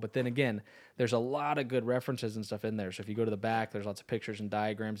kind of cool. But then again, there's a lot of good references and stuff in there. So if you go to the back, there's lots of pictures and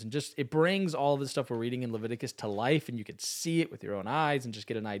diagrams, and just it brings all this stuff we're reading in Leviticus to life, and you can see it with your own eyes and just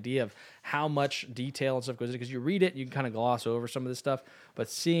get an idea of how much detail and stuff goes in. Because you read it, you can kind of gloss over some of this stuff, but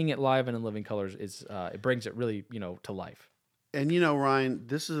seeing it live and in living colors is it brings it really to life. And Ryan,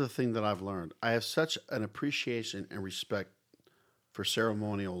 this is the thing that I've learned. I have such an appreciation and respect for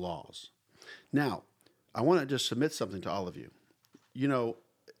ceremonial laws. Now, I want to just submit something to all of you.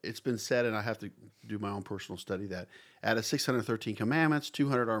 It's been said, and I have to do my own personal study, that out of 613 commandments,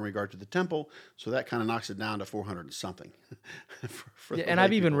 200 are in regard to the temple, so that kind of knocks it down to 400 and something. And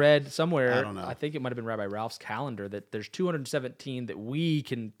I've even read somewhere, I don't know. I think it might have been Rabbi Ralph's calendar, that there's 217 that we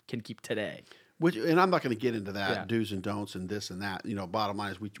can keep today. And I'm not going to get into that, do's and don'ts and this and that. Bottom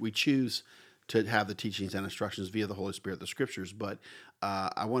line is we choose to have the teachings and instructions via the Holy Spirit, the Scriptures. But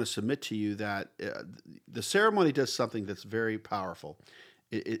I want to submit to you that the ceremony does something that's very powerful.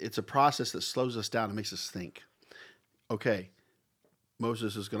 It's a process that slows us down and makes us think. Okay,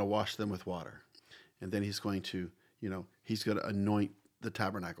 Moses is going to wash them with water. And then he's going to anoint the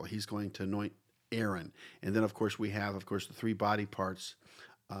tabernacle. He's going to anoint Aaron. And then, of course, we have, the 3 body parts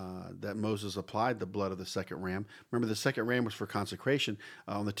that Moses applied the blood of the second ram. Remember, the second ram was for consecration.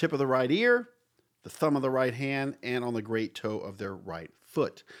 On the tip of the right ear, the thumb of the right hand, and on the great toe of their right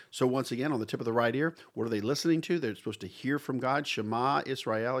foot. So once again, on the tip of the right ear, what are they listening to? They're supposed to hear from God. Shema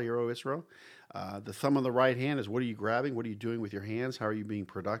Israel, hear, O Israel. The thumb on the right hand is, what are you grabbing? What are you doing with your hands? How are you being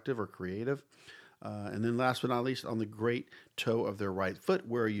productive or creative? And then last but not least, on the great toe of their right foot,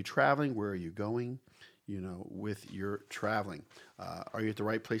 where are you traveling? Where are you going? With your traveling. Are you at the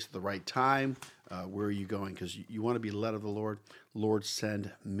right place at the right time? Where are you going? Because you want to be led of the Lord. Lord,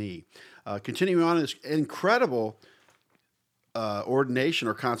 send me. Continuing on in this incredible ordination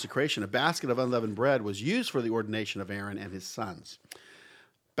or consecration, a basket of unleavened bread was used for the ordination of Aaron and his sons.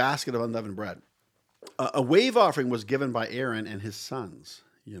 Basket of unleavened bread. A wave offering was given by Aaron and his sons.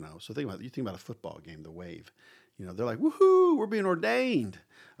 So think about a football game, the wave. They're like, woohoo, we're being ordained.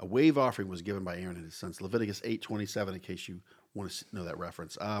 A wave offering was given by Aaron and his sons. Leviticus 8:27, in case you want to know that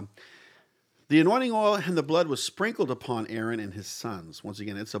reference. The anointing oil and the blood was sprinkled upon Aaron and his sons. Once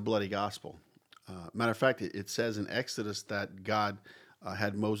again, it's a bloody gospel. Matter of fact, it says in Exodus that God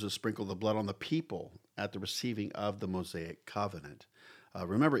had Moses sprinkle the blood on the people at the receiving of the Mosaic covenant.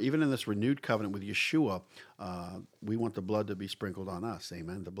 Remember, even in this renewed covenant with Yeshua, we want the blood to be sprinkled on us.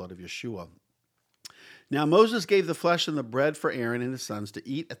 Amen. The blood of Yeshua. Now Moses gave the flesh and the bread for Aaron and his sons to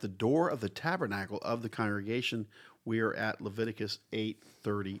eat at the door of the tabernacle of the congregation. We are at Leviticus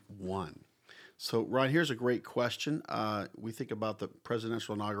 8:31. So, Ryan, here's a great question. We think about the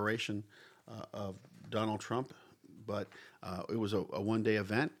presidential inauguration of Donald Trump, but it was a one-day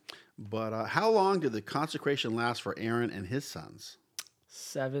event. But how long did the consecration last for Aaron and his sons?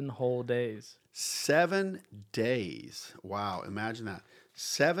 7 whole days. 7 days. Wow, imagine that.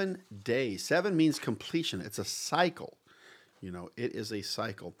 7 days. 7 means completion. It's a cycle. It is a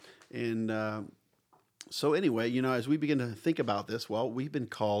cycle. And so anyway, as we begin to think about this, well, we've been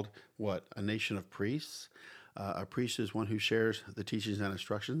called, what? A nation of priests. A priest is one who shares the teachings and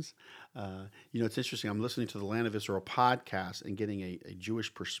instructions. It's interesting. I'm listening to the Land of Israel podcast and getting a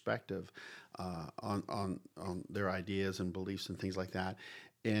Jewish perspective on their ideas and beliefs and things like that.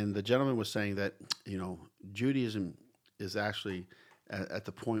 And the gentleman was saying that, Judaism is actually at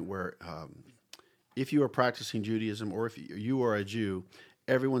the point where if you are practicing Judaism or if you are a Jew,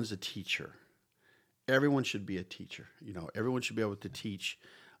 everyone's a teacher. Everyone should be a teacher. Everyone should be able to teach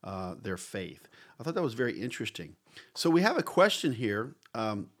their faith. I thought that was very interesting. So we have a question here.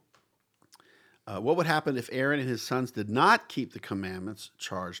 What would happen if Aaron and his sons did not keep the commandments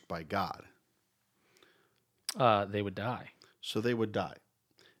charged by God? They would die. So they would die.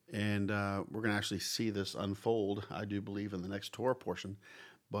 And we're going to actually see this unfold, I do believe, in the next Torah portion.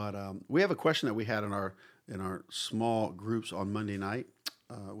 But we have a question that we had in our small groups on Monday night,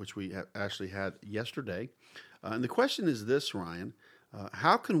 which we actually had yesterday. And the question is this, Ryan.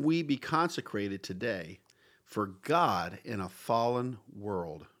 How can we be consecrated today for God in a fallen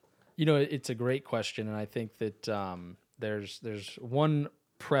world? It's a great question, and I think that there's one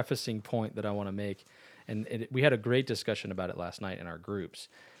prefacing point that I want to make, and we had a great discussion about it last night in our groups.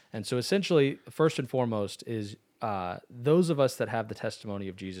 And so essentially, first and foremost is those of us that have the testimony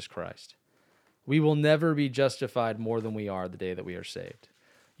of Jesus Christ, we will never be justified more than we are the day that we are saved.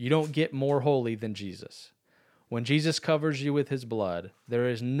 You don't get more holy than Jesus. When Jesus covers you with his blood, there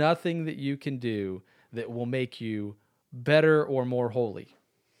is nothing that you can do that will make you better or more holy.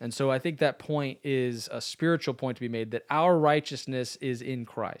 And so I think that point is a spiritual point to be made, that our righteousness is in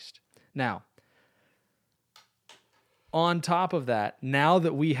Christ. Now, on top of that, now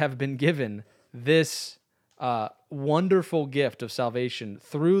that we have been given this wonderful gift of salvation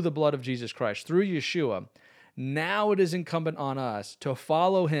through the blood of Jesus Christ, through Yeshua, now it is incumbent on us to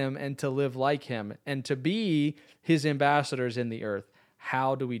follow him and to live like him and to be his ambassadors in the earth.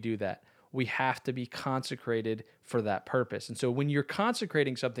 How do we do that? We have to be consecrated for that purpose. And so when you're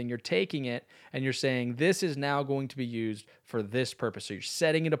consecrating something, you're taking it and you're saying, this is now going to be used for this purpose. So you're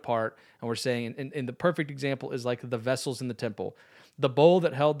setting it apart, and we're saying, and the perfect example is like the vessels in the temple. The bowl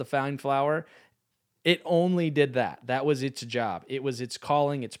that held the fine flour, it only did that. That was its job. It was its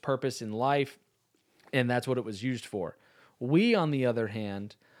calling, its purpose in life, and that's what it was used for. We, on the other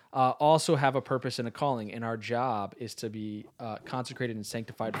hand, also have a purpose and a calling, and our job is to be consecrated and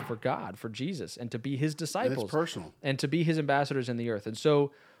sanctified for God, for Jesus, and to be his disciples. And it's personal. And to be his ambassadors in the earth. And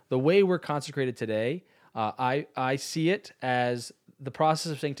so the way we're consecrated today, I see it as the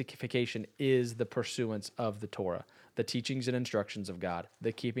process of sanctification is the pursuance of the Torah, the teachings and instructions of God,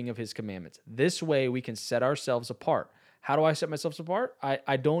 the keeping of his commandments. This way we can set ourselves apart. How do I set myself apart?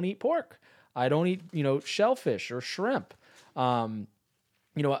 I don't eat pork. I don't eat, shellfish or shrimp. I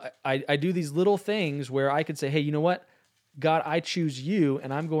do these little things where I could say, hey, you know what? God, I choose you,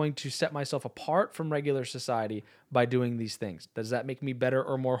 and I'm going to set myself apart from regular society by doing these things. Does that make me better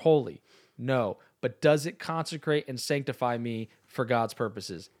or more holy? No. But does it consecrate and sanctify me for God's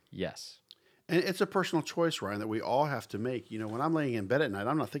purposes? Yes. And it's a personal choice, Ryan, that we all have to make. When I'm laying in bed at night,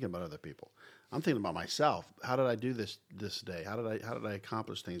 I'm not thinking about other people. I'm thinking about myself. How did I do this day? How did I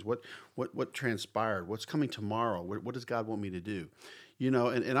accomplish things? What transpired? What's coming tomorrow? What does God want me to do?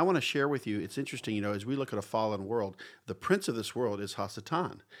 And I want to share with you, it's interesting, as we look at a fallen world, the prince of this world is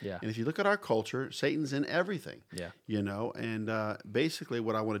Hasatan. Yeah. And if you look at our culture, Satan's in everything. Yeah. And basically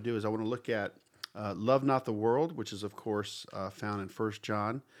what I want to do is I want to look at love not the world, which is, of course, found in 1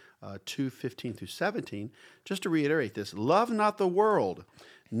 John 2:15 through 17. Just to reiterate this, love not the world,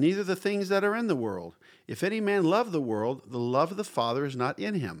 neither the things that are in the world. If any man love the world, the love of the Father is not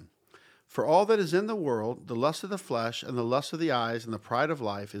in him. For all that is in the world, the lust of the flesh and the lust of the eyes and the pride of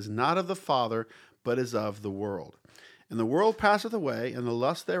life is not of the Father, but is of the world. And the world passeth away, and the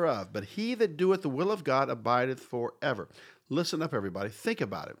lust thereof. But he that doeth the will of God abideth forever. Listen up, everybody. Think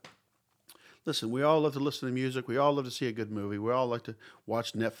about it. Listen, we all love to listen to music. We all love to see a good movie. We all like to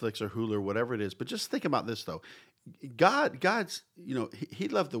watch Netflix or Hulu or whatever it is. But just think about this, though. God's, he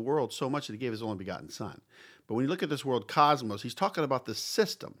loved the world so much that he gave his only begotten son. But when you look at this world cosmos, he's talking about the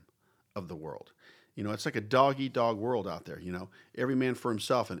system of the world. It's like a dog-eat-dog world out there, every man for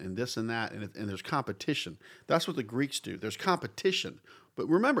himself and this and that, and there's competition. That's what the Greeks do. There's competition. But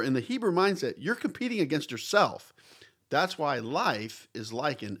remember, in the Hebrew mindset, you're competing against yourself. That's why life is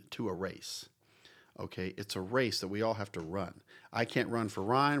likened to a race. Okay, it's a race that we all have to run. I can't run for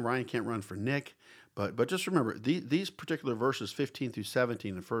Ryan. Ryan can't run for Nick. But just remember, these particular verses, 15 through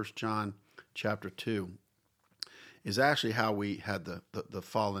 17 in 1 John chapter 2, is actually how we had the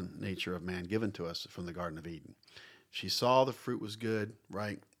fallen nature of man given to us from the Garden of Eden. She saw the fruit was good,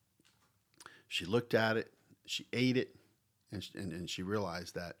 right? She looked at it, she ate it, and she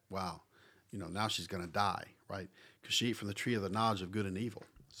realized that, wow, now she's going to die, right? Because she ate from the tree of the knowledge of good and evil.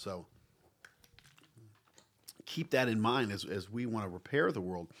 So keep that in mind as we want to repair the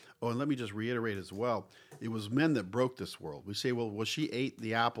world. Oh, and let me just reiterate as well, it was men that broke this world. We say, well, she ate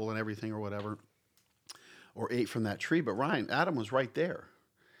the apple and everything or whatever, or ate from that tree. But Ryan, Adam was right there.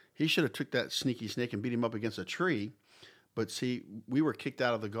 He should have took that sneaky snake and beat him up against a tree. But see, we were kicked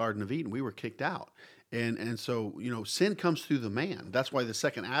out of the Garden of Eden. We were kicked out. And so, sin comes through the man. That's why the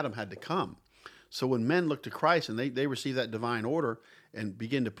second Adam had to come. So when men look to Christ and they receive that divine order and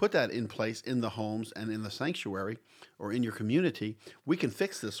begin to put that in place in the homes and in the sanctuary or in your community, we can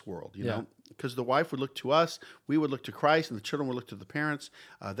fix this world, you know, because the wife would look to us, we would look to Christ, and the children would look to the parents.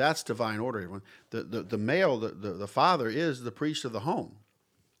 That's divine order, everyone. The male, the father is the priest of the home.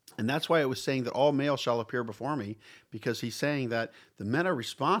 And that's why it was saying that all males shall appear before me, because he's saying that the men are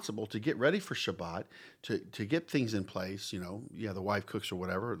responsible to get ready for Shabbat, to get things in place. The wife cooks or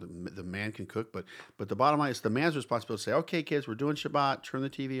whatever, the man can cook, but the bottom line is the man's responsibility to say, okay, kids, we're doing Shabbat, turn the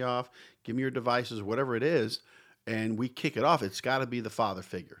TV off, give me your devices, whatever it is, and we kick it off. It's got to be the father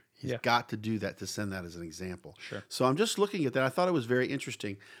figure. He's got to do that, to send that as an example. Sure. So I'm just looking at that. I thought it was very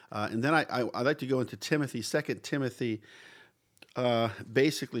interesting. And then I'd like to go into Timothy, 2 Timothy,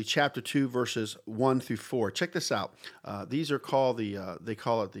 basically chapter 2, verses 1 through 4. Check this out. These are called they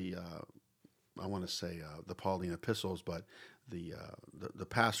call it the Pauline epistles, but the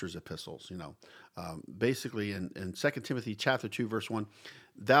pastor's epistles, basically in 2 Timothy chapter 2, verse 1,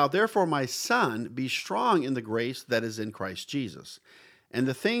 thou therefore, my son, be strong in the grace that is in Christ Jesus. And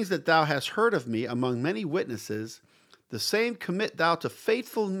the things that thou hast heard of me among many witnesses, the same commit thou to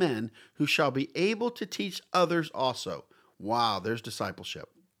faithful men who shall be able to teach others also. Wow, there's discipleship.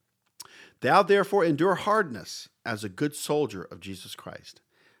 Thou therefore endure hardness as a good soldier of Jesus Christ.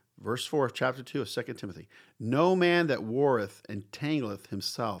 Verse 4 of chapter 2 of 2 Timothy. No man that warreth entangleth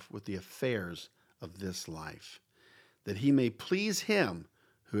himself with the affairs of this life, that he may please him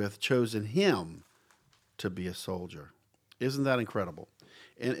who hath chosen him to be a soldier. Isn't that incredible?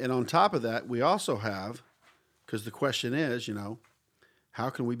 And on top of that, we also have, because the question is, how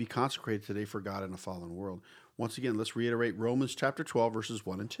can we be consecrated today for God in a fallen world? Once again, let's reiterate Romans chapter 12, verses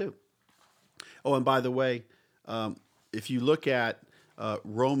 1 and 2. Oh, and by the way, if you look at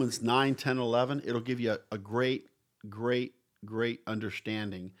Romans 9, 10, 11, it'll give you a great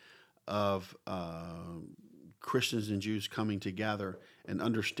understanding of Christians and Jews coming together and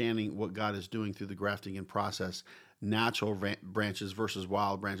understanding what God is doing through the grafting in process. Natural branches versus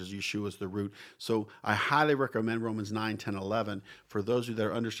wild branches. Yeshua is the root. So I highly recommend Romans 9, 10, 11 for those of you that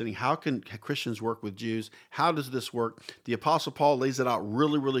are understanding how can Christians work with Jews. How does this work? The Apostle Paul lays it out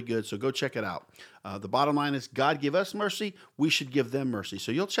really, really good. So go check it out. The bottom line is God give us mercy. We should give them mercy.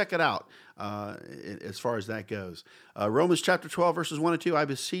 So you'll check it out as far as that goes. Romans chapter 12, verses 1 and 2. I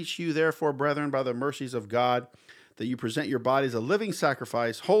beseech you, therefore, brethren, by the mercies of God, that you present your bodies a living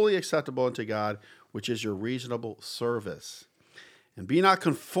sacrifice, wholly acceptable unto God, which is your reasonable service. And be not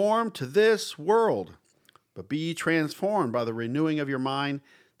conformed to this world, but be ye transformed by the renewing of your mind,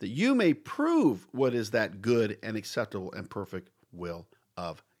 that you may prove what is that good and acceptable and perfect will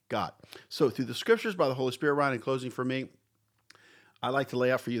of God. So through the scriptures by the Holy Spirit, Ryan, in closing for me, I like to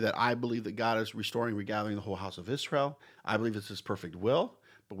lay out for you that I believe that God is restoring, regathering the whole house of Israel. I believe it's his perfect will,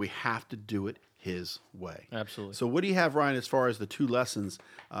 but we have to do it his way. Absolutely. So what do you have, Ryan, as far as the two lessons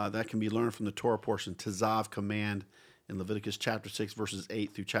that can be learned from the Torah portion, Tazav, command, in Leviticus chapter 6, verses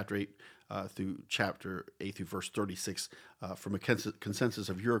 8 through chapter 8 through verse 36 from a consensus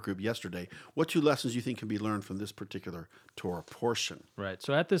of your group yesterday? What two lessons do you think can be learned from this particular Torah portion? Right.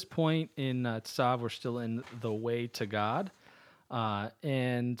 So at this point in Tzav, we're still in the way to God.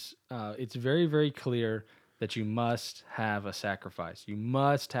 And it's very, very clear that you must have a sacrifice. You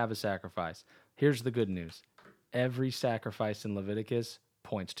must have a sacrifice. Here's the good news. Every sacrifice in Leviticus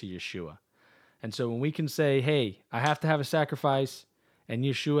points to Yeshua. And so when we can say, hey, I have to have a sacrifice, and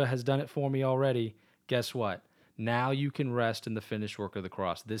Yeshua has done it for me already, guess what? Now you can rest in the finished work of the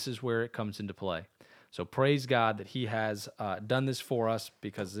cross. This is where it comes into play. So praise God that he has done this for us,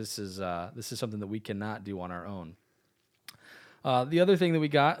 because this is something that we cannot do on our own. The other thing that we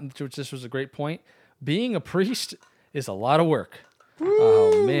got, which this was a great point, being a priest is a lot of work.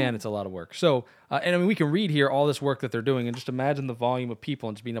 Oh, man, it's a lot of work. So, and I mean, we can read here all this work that they're doing, and just imagine the volume of people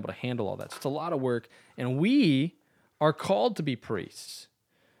and just being able to handle all that. So it's a lot of work, and we are called to be priests.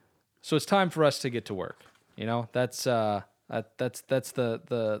 So it's time for us to get to work. You know, that's the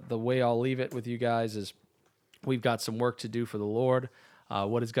way I'll leave it with you guys is we've got some work to do for the Lord.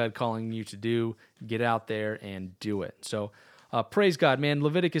 What is God calling you to do? Get out there and do it. So praise God, man.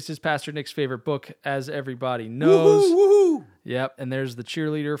 Leviticus is Pastor Nick's favorite book, as everybody knows. Woo-hoo! Yep, and there's the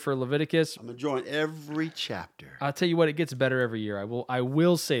cheerleader for Leviticus. I'm enjoying every chapter. I'll tell you what, it gets better every year. I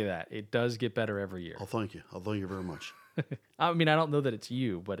will say that. It does get better every year. Oh, thank you. Thank you very much. I mean, I don't know that it's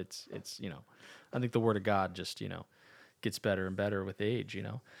you, but it's I think the Word of God just, gets better and better with age,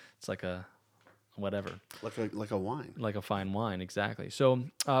 It's like a whatever. Like a wine. Like a fine wine, exactly. So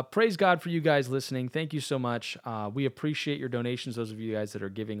praise God for you guys listening. Thank you so much. We appreciate your donations, those of you guys that are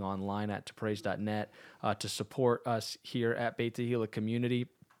giving online at topraise.net to support us here at Beit Tehillah Community.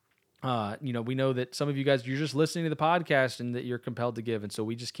 We know that some of you guys, you're just listening to the podcast and that you're compelled to give. And so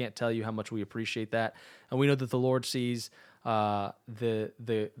we just can't tell you how much we appreciate that. And we know that the Lord sees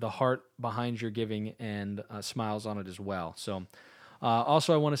the heart behind your giving and smiles on it as well. So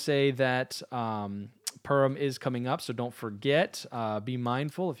also I want to say that Purim is coming up, so don't forget, be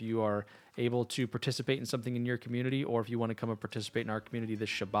mindful if you are able to participate in something in your community, or if you want to come and participate in our community this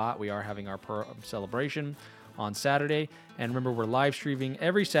Shabbat. We are having our Purim celebration on Saturday. And remember, we're live streaming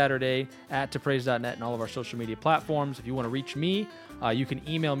every Saturday at topraise.net and all of our social media platforms. If you want to reach me, you can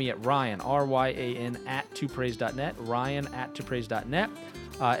email me at Ryan, R-Y-A-N, at topraise.net, Ryan at topraise.net.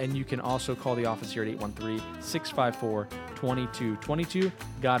 And you can also call the office here at 813-654-2222.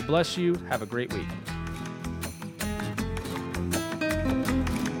 God bless you. Have a great week.